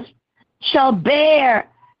 preachers shall bear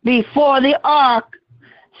before the ark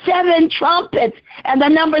 7 trumpets. And the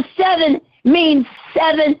number 7 means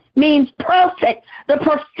perfect, the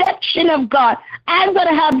perfection of God. I'm going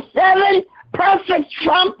to have 7 perfect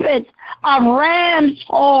trumpets of ram's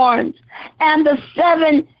horns. And the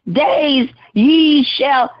 7 days ye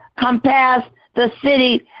shall compass the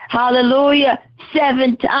city, hallelujah,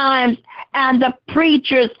 7 times. And the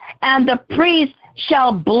preachers and the priests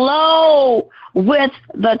shall blow with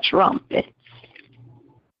the trumpets.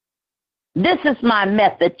 This is my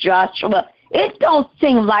method, Joshua. It don't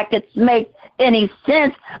seem like it makes any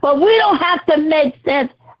sense, but we don't have to make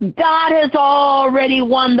sense. God has already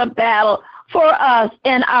won the battle for us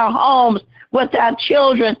in our homes, with our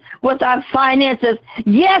children, with our finances.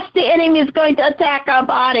 Yes, the enemy is going to attack our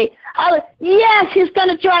body. Yes, he's going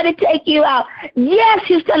to try to take you out. Yes,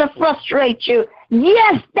 he's going to frustrate you.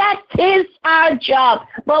 Yes, that is our job.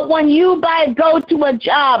 But when you go to a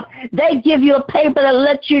job, they give you a paper that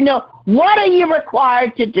lets you know what are you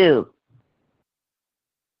required to do.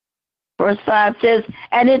 Verse 5 says,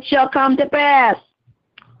 and it shall come to pass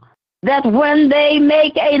that when they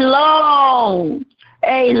make a long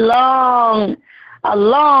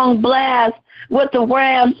blast with the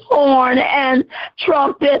ram's horn and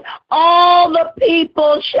trumpet, all the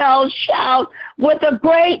people shall shout with a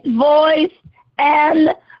great voice,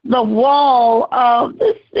 and the wall of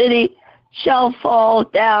the city shall fall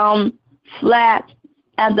down flat,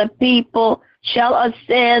 and the people shall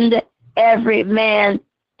ascend every man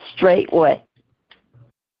straightway.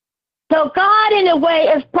 So God, in a way,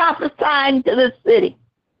 is prophesying to the city.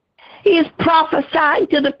 He's prophesying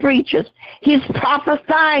to the preachers. He's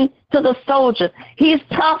prophesying to the soldiers. He's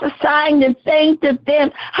prophesying and saying to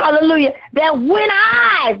them, hallelujah, that when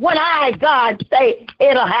I, God, say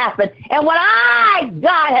it'll happen, and when I,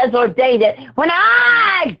 God, has ordained it, when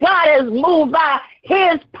I, God, has moved by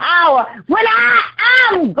his power, when I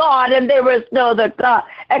am God and there is no other God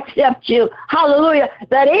except you, hallelujah,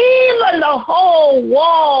 that even the whole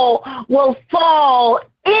wall will fall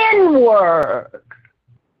inward.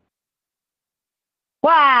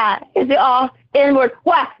 Why is it all inward?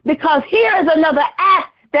 Why? Because here is another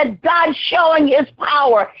act that God's showing his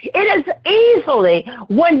power. It is easily,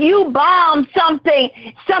 when you bomb something,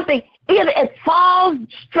 either it falls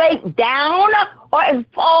straight down or it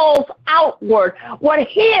falls outward. Well,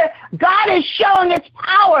 here, God is showing his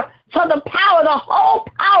power, so the whole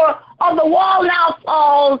power of the wall now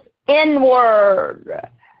falls inward.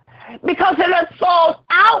 Because if it falls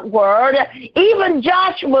outward, even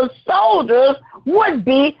Joshua's soldiers would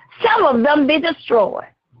be, some of them be destroyed.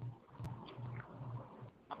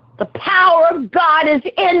 The power of God is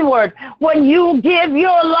inward. When you give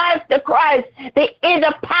your life to Christ,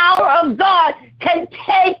 the power of God can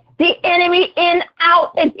take the enemy in,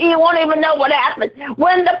 out, and he won't even know what happened.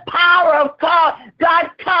 When the power of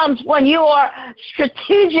God comes, when you are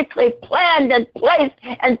strategically planned and placed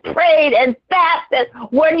and prayed and fasted,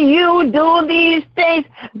 when you do these things,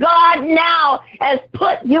 God now has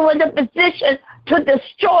put you in the position to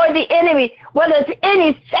destroy the enemy, whether it's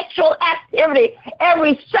any sexual activity,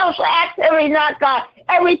 every social activity not God,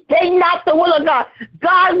 everything not the will of God.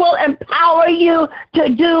 God will empower you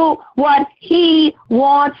to do what he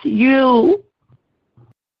wants you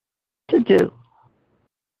to do.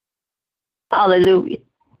 Hallelujah.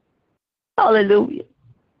 Hallelujah.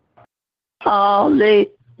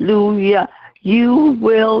 Hallelujah. You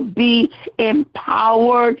will be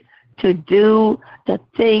empowered to do the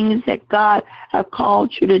things that God has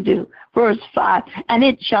called you to do. Verse 5, and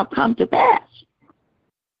it shall come to pass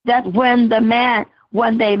that when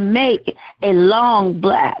they make a long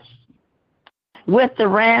blast with the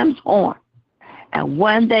ram's horn, and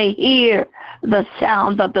when they hear the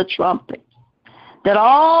sound of the trumpet, that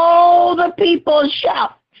all the people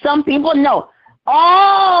shout. Some people know.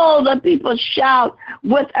 All the people shout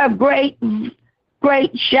with a great,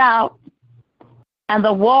 great shout, and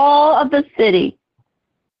the wall of the city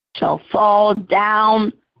shall fall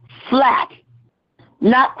down flat,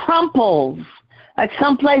 not crumples. Like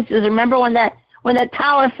some places, remember when the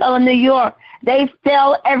tower fell in New York, they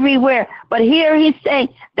fell everywhere. But here he's saying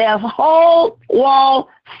the whole wall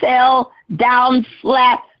fell down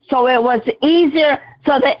flat, so it was easier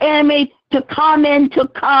for the enemy to come in to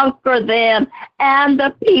conquer them, and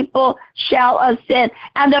the people shall ascend.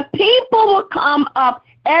 And the people will come up,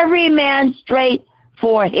 every man straight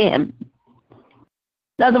for him.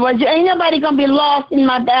 In other words, ain't nobody going to be lost in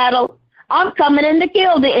my battle. I'm coming in to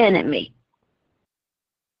kill the enemy.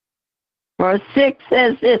 Verse 6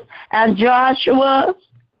 says this, and Joshua,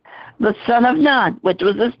 the son of Nun, which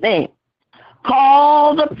was his name,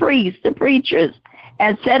 called the priests, the preachers,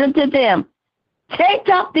 and said unto them, take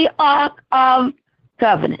up the ark of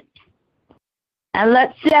covenant, and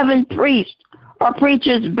let 7 priests or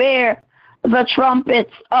preachers bear the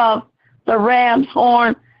trumpets of the ram's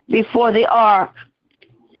horn before the ark.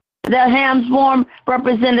 The ram's horn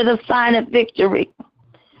represented a sign of victory.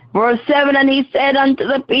 Verse 7, and he said unto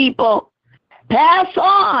the people, pass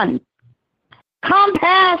on, come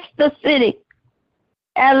past the city,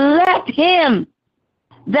 and let him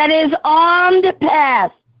that is armed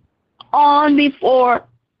pass on before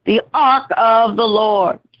the ark of the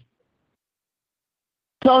Lord.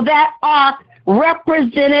 So that ark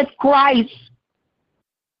represented Christ.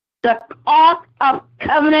 The ark of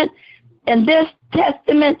covenant in this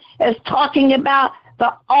testament is talking about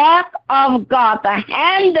the ark of God, the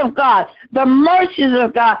hand of God, the mercies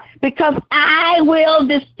of God, because I will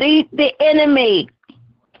defeat the enemy.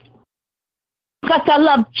 Because I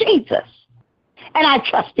love Jesus and I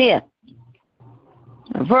trust him.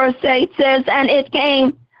 Verse 8 says, and it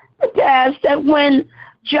came to pass that when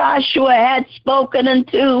Joshua had spoken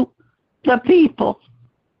unto the people,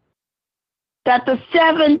 that the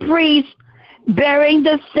 7 priests bearing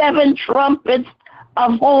the 7 trumpets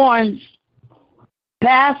of horns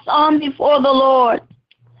passed on before the Lord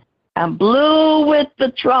and blew with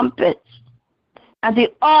the trumpets, and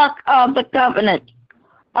the ark of the covenant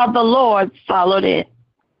of the Lord followed it.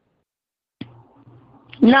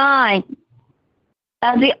 9,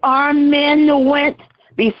 and the armed men went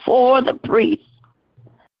before the priests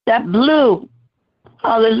that blew,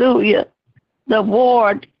 hallelujah, the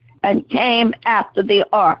ward, and came after the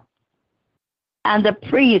ark. And the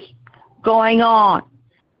priests going on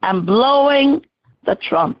and blowing the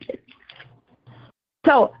trumpet.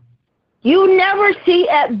 So you never see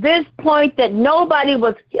at this point that nobody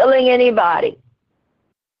was killing anybody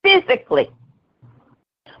physically.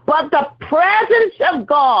 But the presence of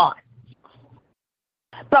God,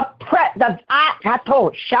 and the presence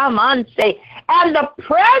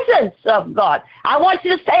of God. I want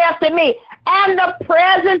you to say after me, and the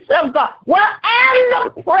presence of God. Well, and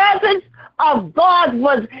the presence of God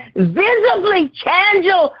was visibly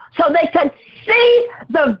tangible so they could see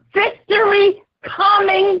the victory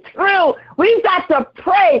coming through. We've got to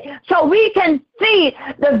pray so we can see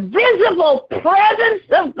the visible presence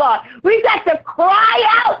of God. We've got to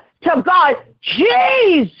cry out to God,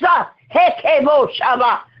 Jesus,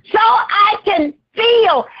 so I can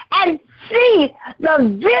feel and see the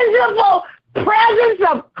visible presence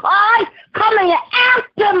of God coming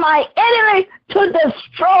after my enemy to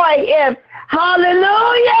destroy him.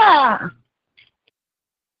 Hallelujah.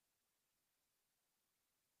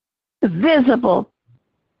 The visible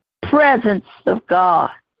presence of God.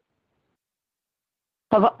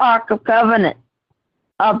 for the Ark of Covenant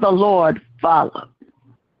of the Lord followed.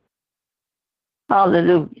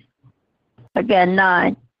 Hallelujah. Again,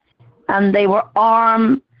 9. And they were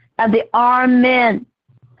armed, and the armed men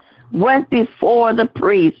went before the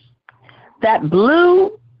priests that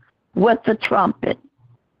blew with the trumpet.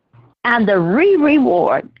 And the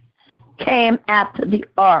reward came after the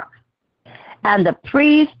ark, and the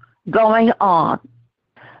priest going on,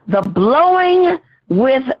 the blowing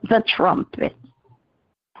with the trumpet.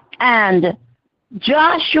 And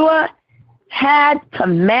Joshua had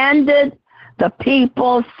commanded the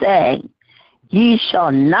people, saying, Ye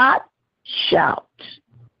shall not shout,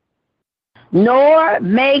 nor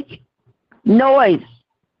make noise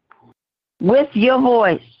with your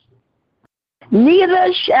voice,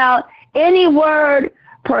 neither shall any word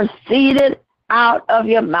proceed out of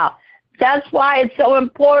your mouth. That's why it's so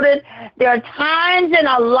important. There are times in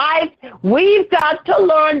our life we've got to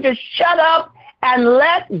learn to shut up and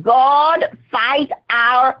let God fight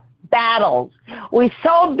our battles. We're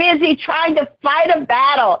so busy trying to fight a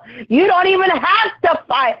battle. You don't even have to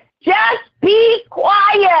fight. Just be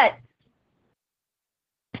quiet.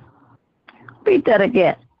 Read that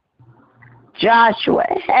again. Joshua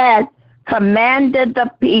had commanded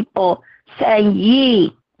the people, saying,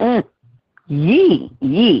 Ye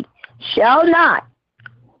shall not,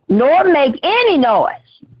 nor make any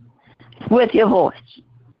noise with your voice.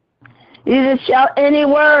 Neither shall any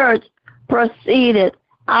words proceed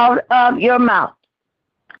out of your mouth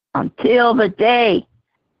until the day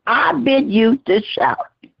I bid you to shout.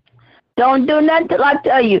 Don't do nothing till I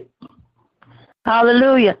tell you.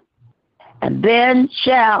 Hallelujah. And then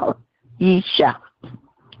shall ye shout.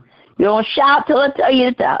 You don't shout till I tell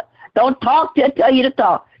you to shout. Don't talk till I tell you to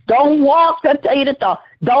talk. Don't walk till I tell you to talk.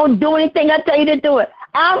 Don't do anything I tell you to do it.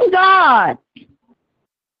 I'm God.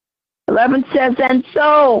 11 says, and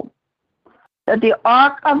so that the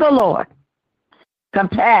ark of the Lord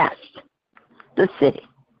compassed the city.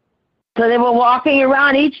 So they were walking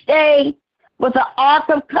around each day with the Ark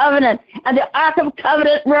of Covenant, and the Ark of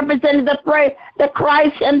Covenant represented the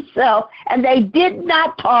Christ himself, and they did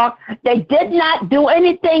not talk, they did not do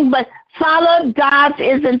anything but follow God's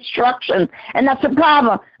instructions, and that's the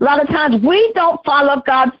problem. A lot of times we don't follow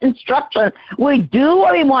God's instructions. We do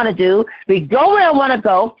what we want to do, we go where we want to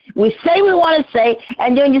go, we say what we want to say,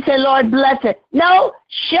 and then you say, Lord, bless it. No,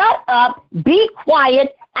 shut up, be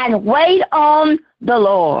quiet, and wait on the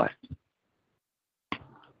Lord.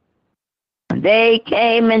 They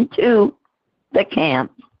came into the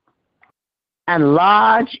camp and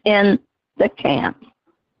lodged in the camp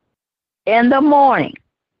in the morning.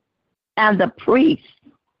 And the priest,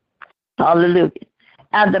 hallelujah,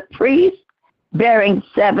 and the priest bearing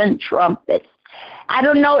 7 trumpets. I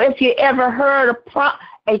don't know if you ever heard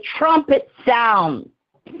a trumpet sound,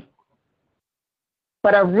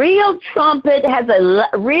 but a real trumpet has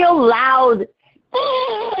a real loud,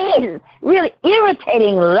 really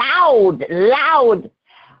irritating, loud,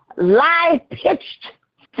 live-pitched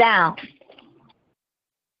sound.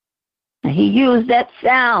 And he used that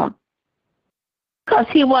sound because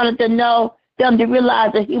he wanted them to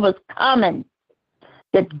realize that he was coming,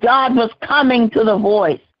 that God was coming to the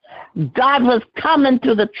voice. God was coming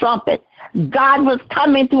to the trumpet. God was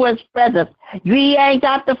coming to his presence. We ain't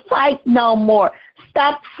got to fight no more.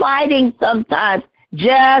 Stop fighting sometimes.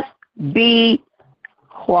 Just be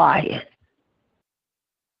quiet.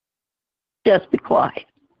 Just be quiet.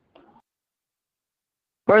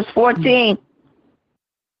 Verse 14.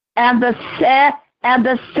 And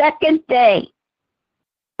the second day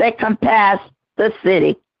they compassed the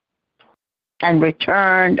city and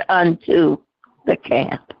returned unto the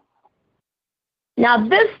camp. Now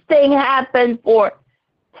this thing happened for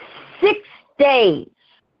 6 days.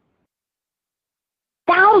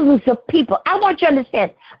 Thousands of people. I want you to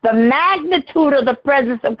understand the magnitude of the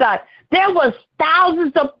presence of God. There was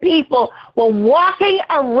thousands of people were walking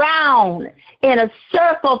around in a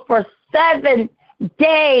circle for 7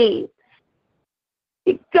 days.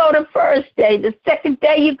 You go the first day, the second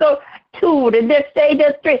day you go 2, the next day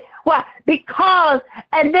there's 3. Why? Because,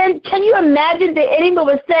 and then can you imagine the enemy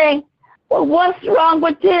was saying, well, what's wrong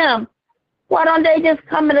with them? Why don't they just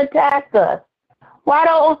come and attack us? Why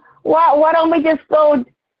don't we just go?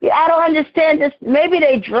 I don't understand this. Maybe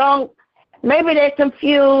they drunk. Maybe they're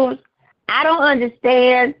confused. I don't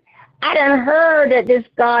understand. I done heard that this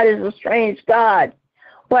God is a strange God.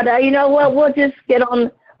 But you know what? We'll get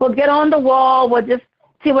on the wall. We'll just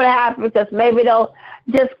see what happens, because maybe they'll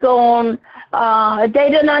just go on. They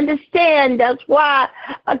didn't understand. That's why,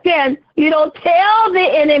 again, you don't tell the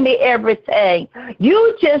enemy everything.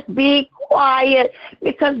 You just be quiet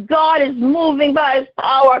because God is moving by his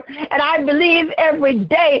power. And I believe every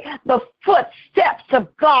day the footsteps of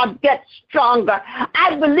God get stronger.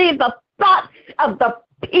 I believe the thoughts of the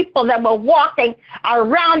people that were walking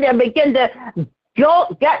around him begin to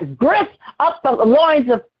get grist up the loins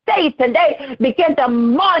of faith, and they began to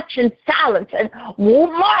march in silence and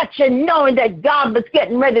march and knowing that God was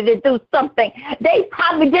getting ready to do something. They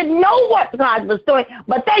probably didn't know what God was doing,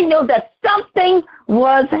 but they knew that something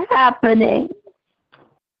was happening.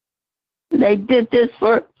 They did this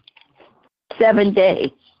for 7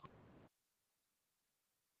 days.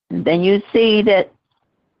 And then you see that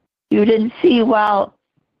you didn't see while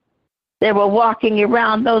they were walking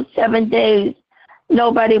around those 7 days,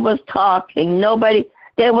 nobody was talking.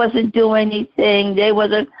 They wasn't doing anything. They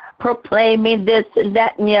wasn't proclaiming this and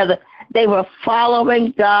that and the other. They were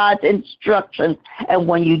following God's instructions. And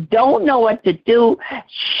when you don't know what to do,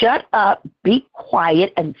 shut up, be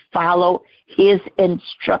quiet, and follow his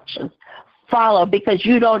instructions. Follow, because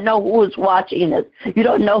you don't know who's watching us. You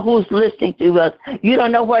don't know who's listening to us. You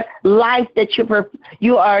don't know what life that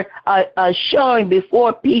you are showing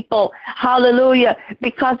before people. Hallelujah.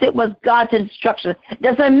 Because it was God's instruction.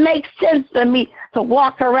 Does it make sense for me to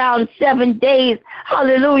walk around 7 days?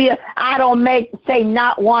 Hallelujah. I don't say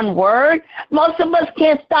not one word. Most of us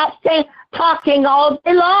can't stop talking all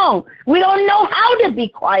day long. We don't know how to be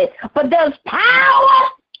quiet. But there's power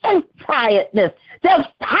in quietness. There's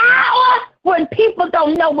power when people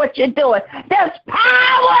don't know what you're doing. There's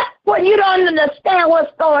power when you don't understand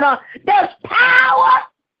what's going on. There's power.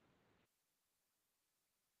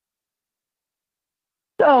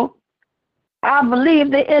 So I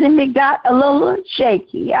believe the enemy got a little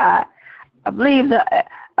shaky. I believe the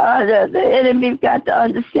enemy got to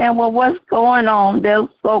understand, well, what's going on. Those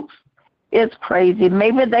folks is crazy.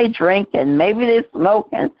 Maybe they drinking, maybe they're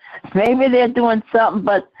smoking, maybe they're doing something,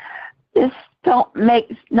 but this don't make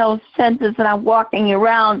no sense as I'm walking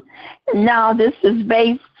around. And now this is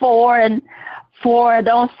base 4 and 4. I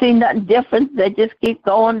don't see nothing different. They just keep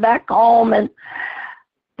going back home.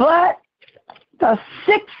 But the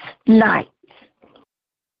 6th night,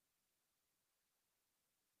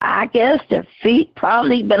 I guess their feet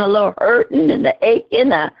probably been a little hurting and the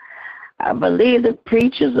aching. I believe the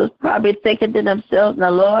preachers was probably thinking to themselves,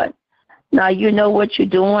 now, Lord, now you know what you're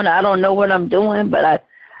doing. I don't know what I'm doing, but I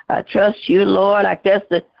trust you, Lord. I guess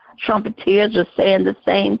the trumpeters are saying the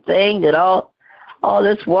same thing, that all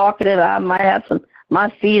this walking, and I might have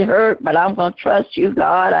my feet hurt, but I'm going to trust you,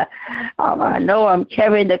 God. I know I'm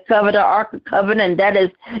carrying the Ark of Covenant, and that is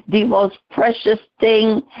the most precious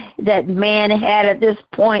thing that man had at this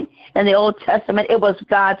point in the Old Testament. It was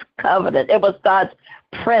God's covenant. It was God's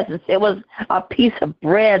presence. It was a piece of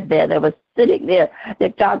bread there that was sitting there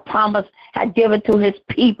that God promised had given to his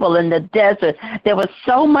people in the desert. There was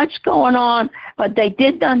so much going on, but they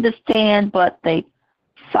didn't understand, but they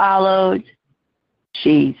followed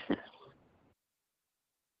Jesus.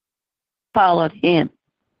 Followed him.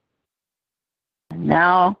 And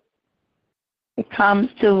now it comes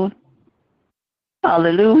to,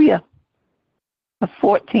 hallelujah, the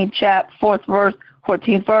 14th chapter,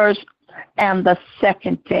 14th verse, and the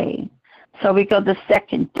 2nd day. So we go the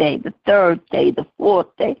 2nd day, the 3rd day, the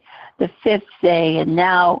 4th day, the 5th day, and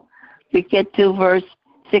now we get to verse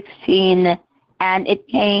 16, and it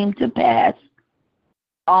came to pass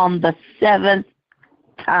on the 7th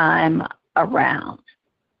time around.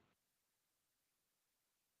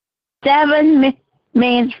 7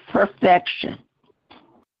 means perfection.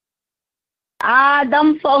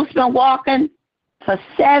 Them folks been walking for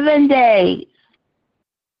 7 days.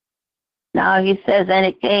 Now he says, and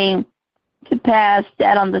it came to pass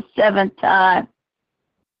that on the 7th time,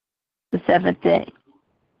 the 7th day.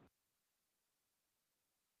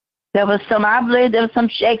 I believe there was some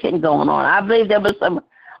shaking going on. I believe there was some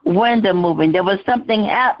window moving. There was something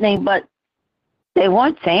happening, but they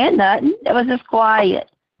weren't saying nothing. It was just quiet.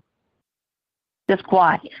 Just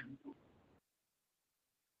quiet.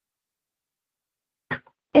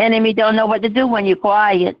 Enemy don't know what to do when you're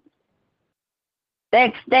quiet.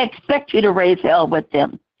 They expect you to raise hell with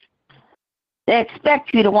them. They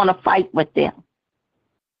expect you to want to fight with them.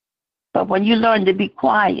 But when you learn to be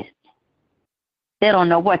quiet, they don't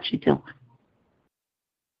know what you're doing.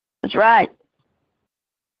 That's right.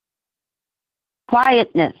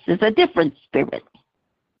 Quietness is a different spirit.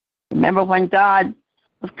 Remember when God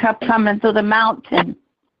kept coming through the mountain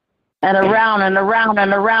and around and around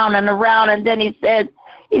and around and around, and then he says,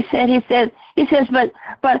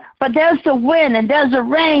 but there's the wind and there's the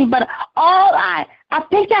rain, but all I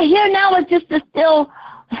think I hear now is just a still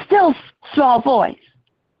small voice.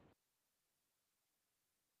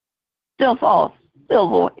 Still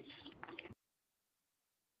voice.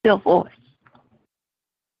 still voice.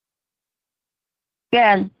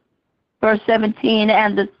 Again, verse 17,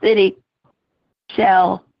 and the city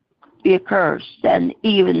shall be accursed, and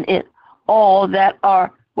even it, all that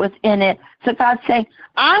are within it. So God's saying,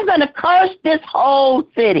 I'm going to curse this whole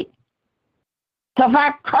city. So if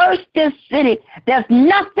I curse this city, there's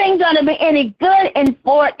nothing going to be any good in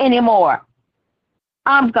for it anymore.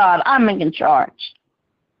 I'm God. I'm in charge.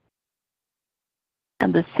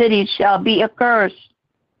 And the city shall be accursed,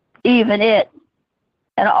 even it,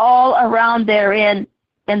 and all around therein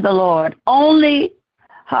in the Lord. Only,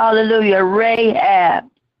 hallelujah, Rahab,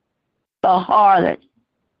 the harlot,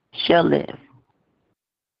 shall live.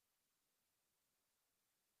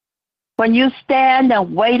 When you stand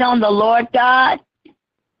and wait on the Lord God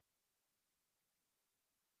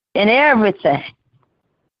in everything,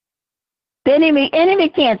 the enemy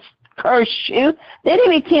can't curse you. The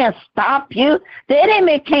enemy can't stop you. The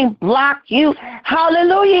enemy can't block you.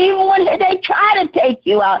 Hallelujah. Even when they try to take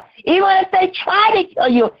you out, even if they try to kill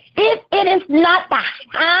you, if it is not the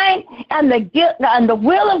time and the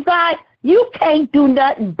will of God, you can't do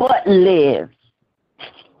nothing but live.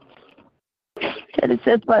 And it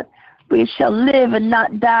says, but we shall live and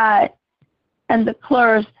not die, and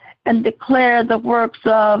declare the works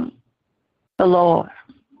of the Lord.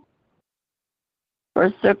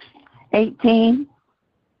 Verse 18.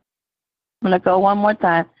 I'm going to go one more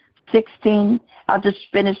time. 16. I'll just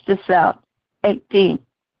finish this out. 18.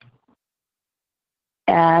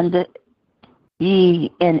 And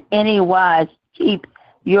ye in any wise keep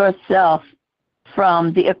yourself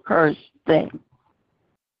from the accursed thing.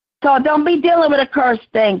 So don't be dealing with accursed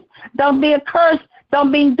things. Don't be accursed.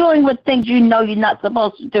 Don't be doing with things you know you're not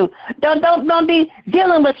supposed to do. Don't be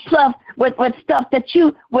dealing with stuff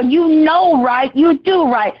that when you know right, you do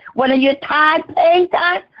right. When you're paying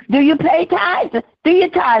tithes, do you pay tithes? Do you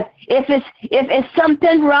tithe? If it's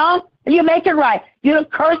something wrong, you make it right. You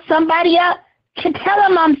curse somebody out, tell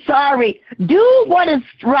them I'm sorry. Do what is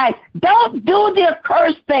right. Don't do the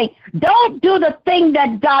accursed thing. Don't do the thing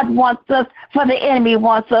that God wants us, for the enemy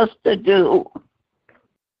wants us to do.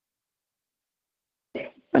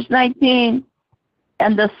 Verse 19,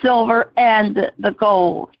 and the silver and the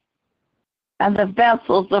gold, and the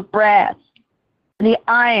vessels of brass, and the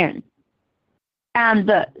iron, and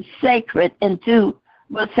the sacred to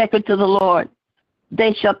the Lord,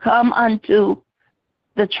 they shall come unto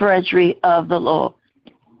the treasury of the Lord.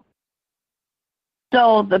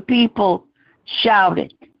 So the people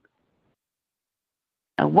shouted.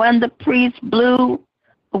 And when the priests blew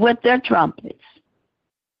with their trumpets,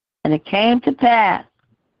 and it came to pass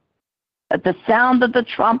at the sound of the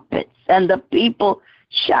trumpets, and the people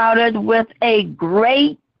shouted with a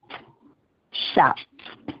great shout,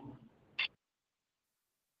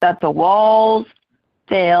 that the walls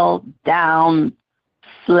fell down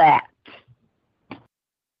flat,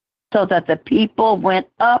 so that the people went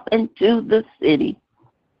up into the city,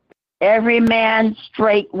 every man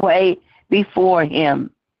straightway before him,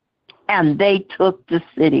 and they took the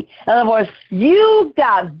city. In other words, you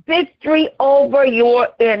got victory over your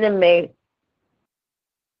enemy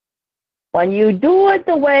when you do it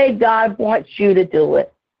the way God wants you to do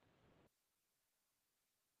it.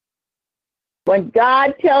 When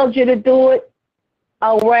God tells you to do it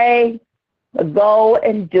a way, go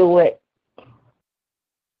and do it.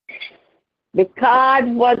 Because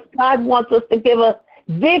God wants us to give us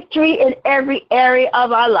victory in every area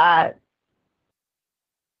of our lives.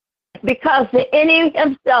 Because the enemy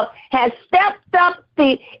himself has stepped up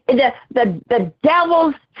the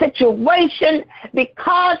devil's situation,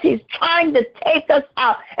 because he's trying to take us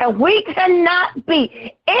out. And we cannot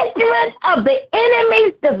be ignorant of the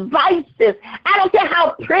enemy's devices. I don't care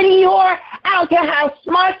how pretty you are. I don't care how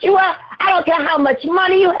smart you are. I don't care how much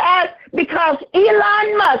money you have, because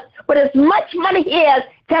Elon Musk, with as much money he has,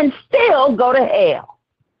 can still go to hell.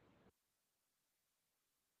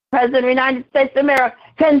 President of the United States of America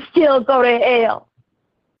can still go to hell.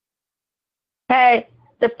 Hey,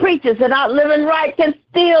 the preachers that are not living right can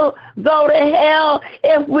still go to hell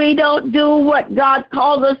if we don't do what God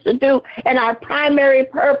calls us to do. And our primary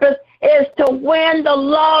purpose is to win the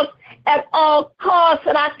lost at all costs.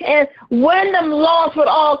 And I can win them lost at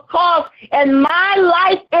all costs. And my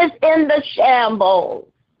life is in the shambles.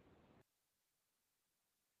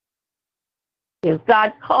 If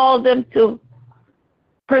God called them to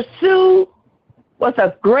pursue with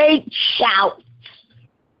a great shout,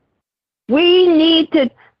 we need to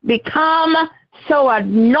become so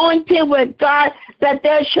anointed with God that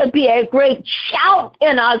there should be a great shout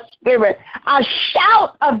in our spirit, a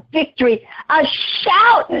shout of victory, a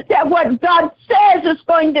shout that what God says is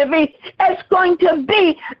going to be, it's going to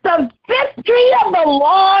be the victory of the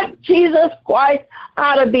Lord Jesus Christ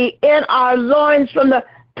ought to be in our loins from the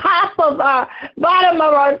top of our bottom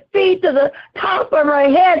of our feet to the top of our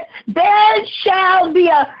head. There shall be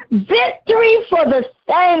a victory for the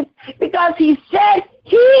saints, because he said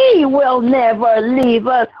he will never leave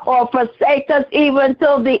us or forsake us even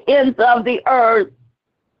till the ends of the earth.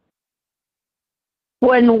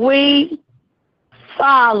 When we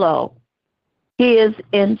follow his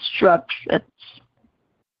instructions.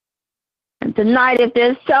 And tonight, if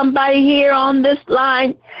there's somebody here on this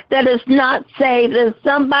line that is not saved, if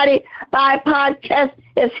somebody by podcast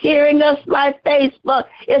is hearing us by Facebook,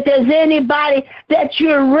 if there's anybody that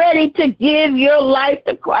you're ready to give your life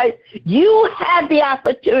to Christ, you have the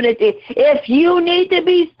opportunity. If you need to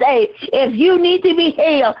be saved, if you need to be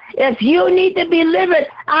healed, if you need to be delivered,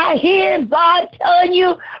 I hear God telling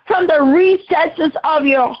you from the recesses of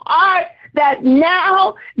your heart that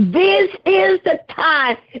now this is the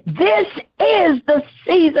time, this is the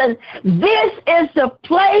season, this is the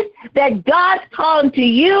place that God's calling to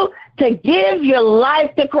you to give your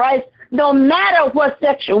life to Christ, no matter what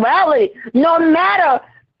sexuality, no matter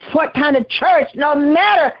what kind of church, no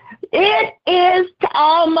matter. It is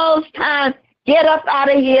almost time. Get up out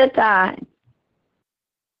of here time.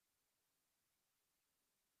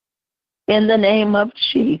 In the name of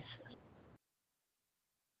Jesus.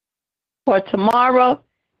 For tomorrow,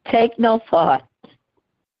 take no thought.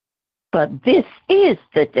 But this is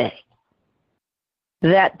the day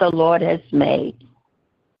that the Lord has made.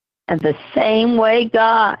 And the same way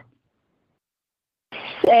God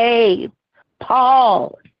saved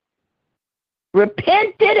Paul,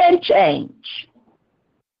 repented and changed,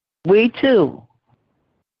 we too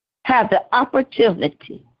have the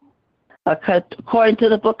opportunity, according to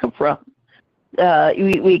the book of Romans,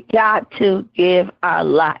 we got to give our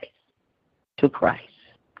life to Christ.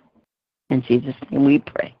 In Jesus' name we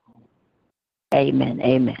pray. Amen.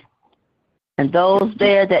 Amen. And those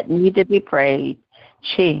there that need to be prayed,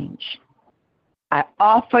 change. I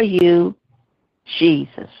offer you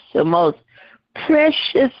Jesus, the most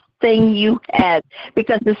precious thing you have,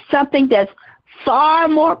 because it's something that's far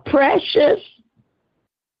more precious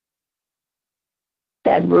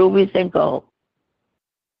than rubies and gold.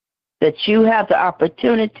 That you have the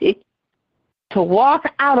opportunity to walk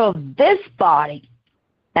out of this body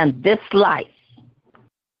and this life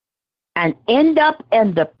and end up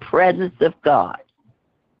in the presence of God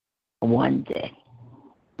one day.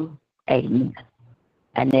 Amen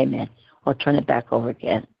and amen. We'll turn it back over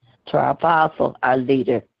again to our apostle, our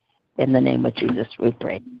leader. In the name of Jesus, we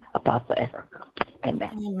pray. Apostle Erica.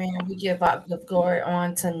 Amen. Amen. We give God the glory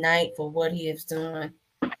on tonight for what he is doing.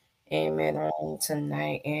 Amen. On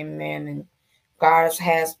tonight. Amen. And God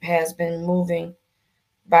has been moving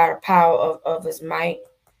by the power of his might.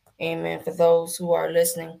 Amen. For those who are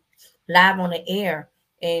listening live on the air.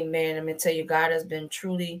 Amen. Let me tell you, God has been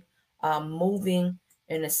truly moving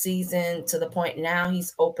in the season to the point now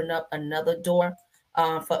he's opened up another door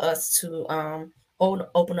for us to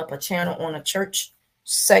open up a channel on a church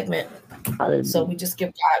segment. So we just give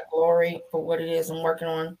God glory for what it is and working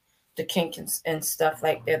on the kink and stuff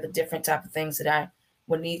like that, the different type of things that I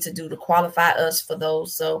would need to do to qualify us for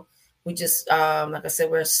those. So we just, like I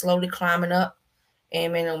said, we're slowly climbing up.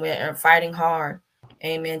 Amen. And we're fighting hard.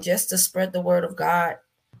 Amen. Just to spread the word of God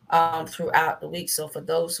throughout the week. So for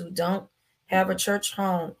those who don't have a church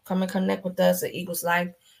home, come and connect with us at Eagles Life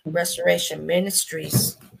Restoration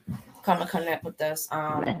Ministries. Come and connect with us.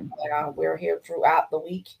 We're here throughout the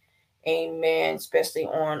week. Amen. Especially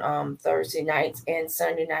on Thursday nights and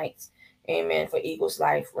Sunday nights. Amen. For Eagles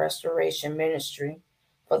Life Restoration Ministry.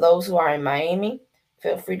 For those who are in Miami,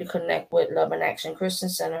 feel free to connect with Love and Action Christian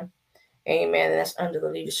Center. Amen. That's under the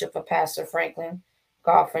leadership of Pastor Franklin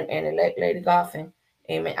Goffin and elect Lady Goffin.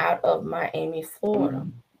 Amen. Out of Miami, Florida.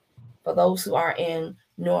 For those who are in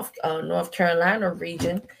North Carolina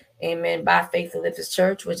region, amen, by Faith Philippians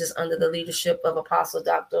Church, which is under the leadership of Apostle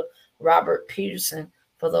Dr. Robert Peterson,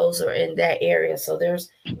 for those who are in that area. So there's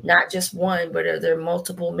not just one, but there are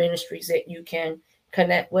multiple ministries that you can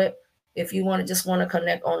connect with. If you want to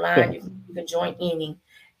connect online, you can join any.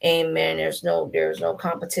 Amen. There's no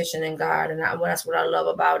competition in God. And that's what I love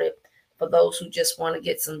about it. For those who just want to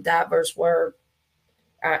get some diverse word,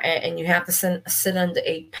 and you have to sit under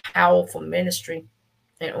a powerful ministry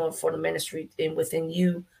in order for the ministry within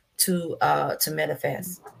you to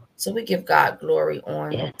manifest. So we give God glory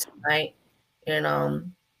on tonight.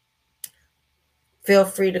 And Feel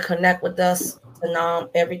free to connect with us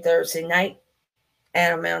every Thursday night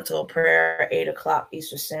at a Mantle of Prayer, 8 o'clock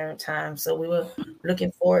Eastern Standard Time. So we were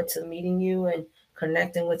looking forward to meeting you and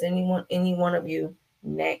connecting with any one of you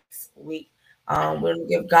next week. We're going to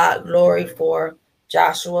give God glory for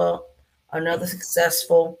Joshua, another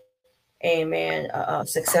successful, amen,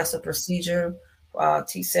 successful procedure,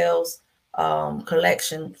 T-cells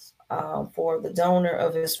collections for the donor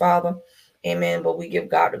of his father. Amen. But we give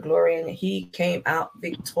God the glory, and he came out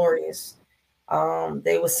victorious.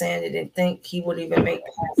 They were saying they didn't think he would even make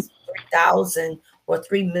past 3,000 or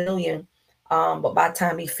 3 million. But by the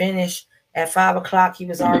time he finished at 5 o'clock, he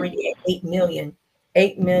was already at 8 million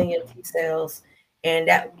T-cells. And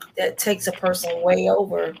that takes a person way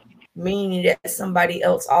over, meaning that somebody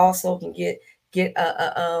else also can get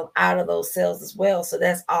out of those cells as well. So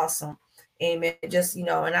that's awesome. Amen. Just, and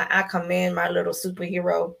I commend my little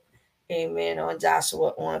superhero, amen, on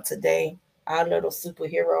Joshua on today, our little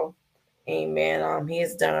superhero. Amen. He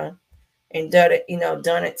has done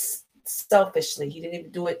it selfishly. He didn't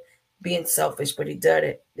even do it being selfish, but he did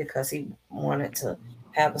it because he wanted to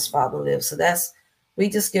have his father live. So we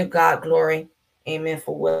just give God glory, amen,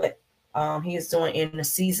 for what he is doing in the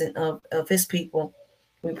season of his people.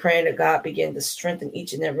 We pray that God begin to strengthen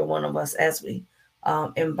each and every one of us as we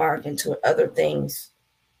embark into other things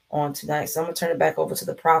on tonight. So I'm going to turn it back over to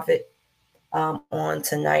the prophet on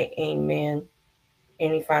tonight. Amen.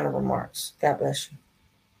 Any final remarks? God bless you.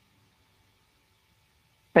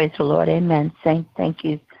 Praise the Lord. Amen. Saint, thank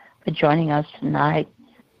you for joining us tonight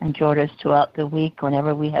and join us throughout the week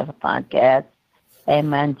whenever we have a podcast.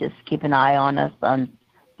 Amen. Just keep an eye on us on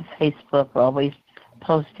Facebook. We're always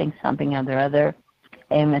posting something or other.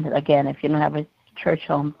 Amen. Again, if you don't have a church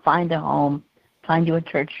home, find a home. Find you a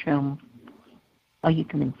church room. Or you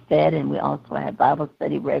can be fed, and we also have Bible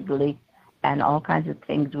study regularly and all kinds of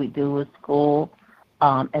things we do with school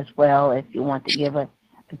as well. If you want to give a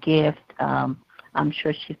gift, I'm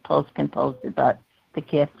sure she can post about the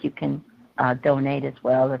gift you can donate as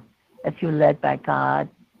well. If you're led by God,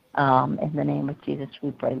 in the name of Jesus, we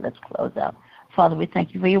pray. Let's close out. Father, we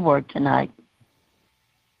thank you for your word tonight.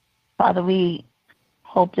 Father, we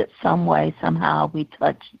hope that some way, somehow, we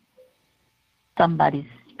touch somebody's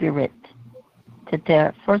spirit.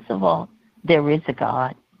 That first of all, there is a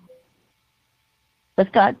God.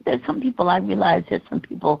 But God, there's some people, I realize there's some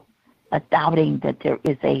people are doubting that there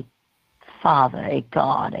is a Father, a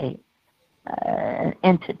God, an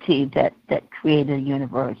entity that created the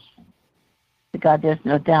universe. But God, there's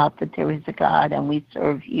no doubt that there is a God, and we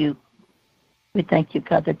serve you. We thank you,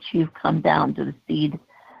 God, that you've come down to the seed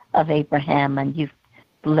of Abraham, and you've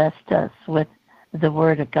blessed us with the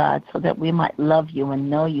word of God so that we might love you and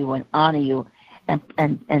know you and honor you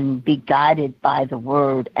and be guided by the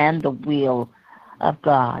word and the will of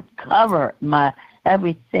God. Cover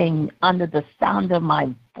everything under the sound of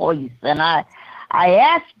my voice. And I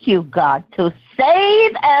ask you, God, to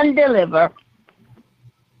save and deliver.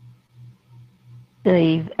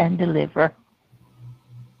 Save and deliver.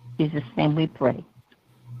 In Jesus' name we pray.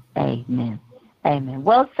 Amen. Amen.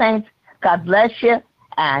 Well, saints, God bless you.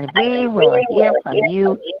 And we will hear from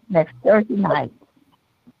you next Thursday night.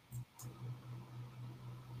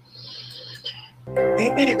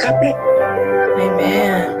 Amen. God bless.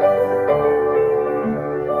 Amen.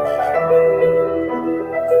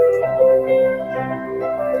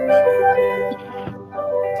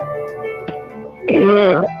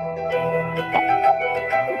 Yeah.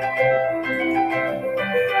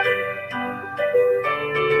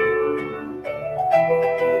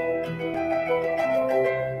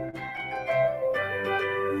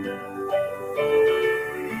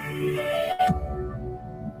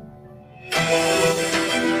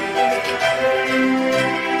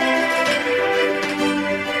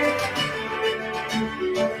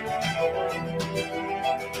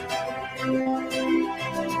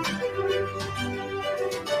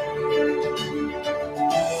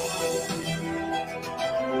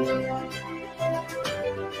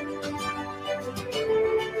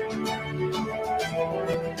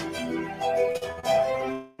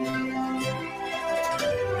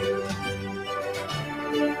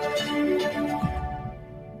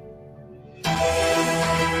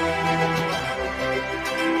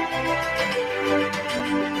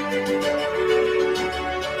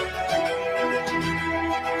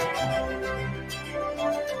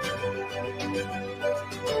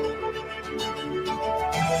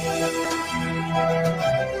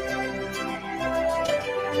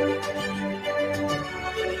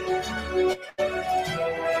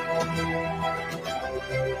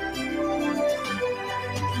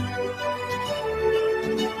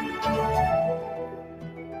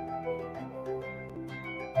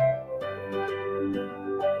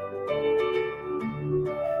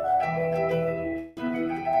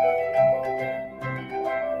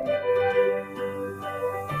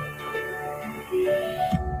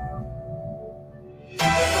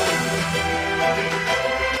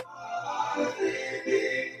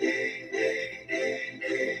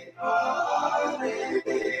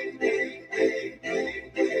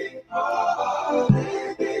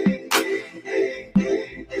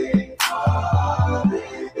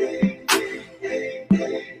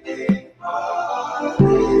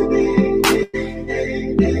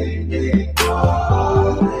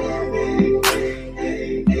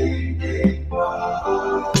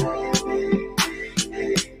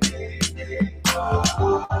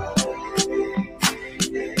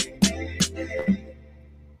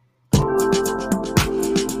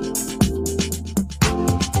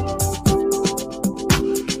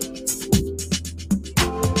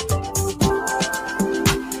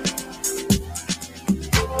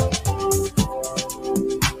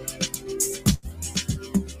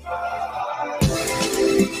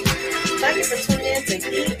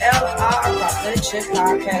 Shift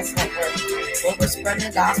Podcast Network, where we're spreading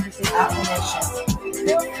the gospel throughout the nation.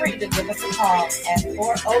 Feel free to give us a call at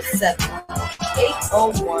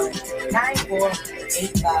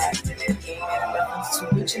 407-801-9485. In reference to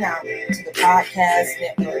reaching out to the Podcast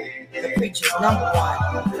Network, the Preacher's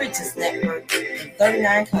 #1 Preachers Network in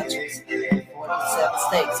 39 countries and 47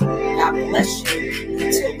 states. God bless you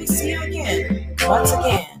until we see you again, once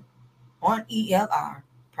again, on ELR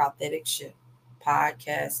Prophetic Shift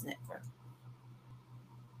Podcast Network.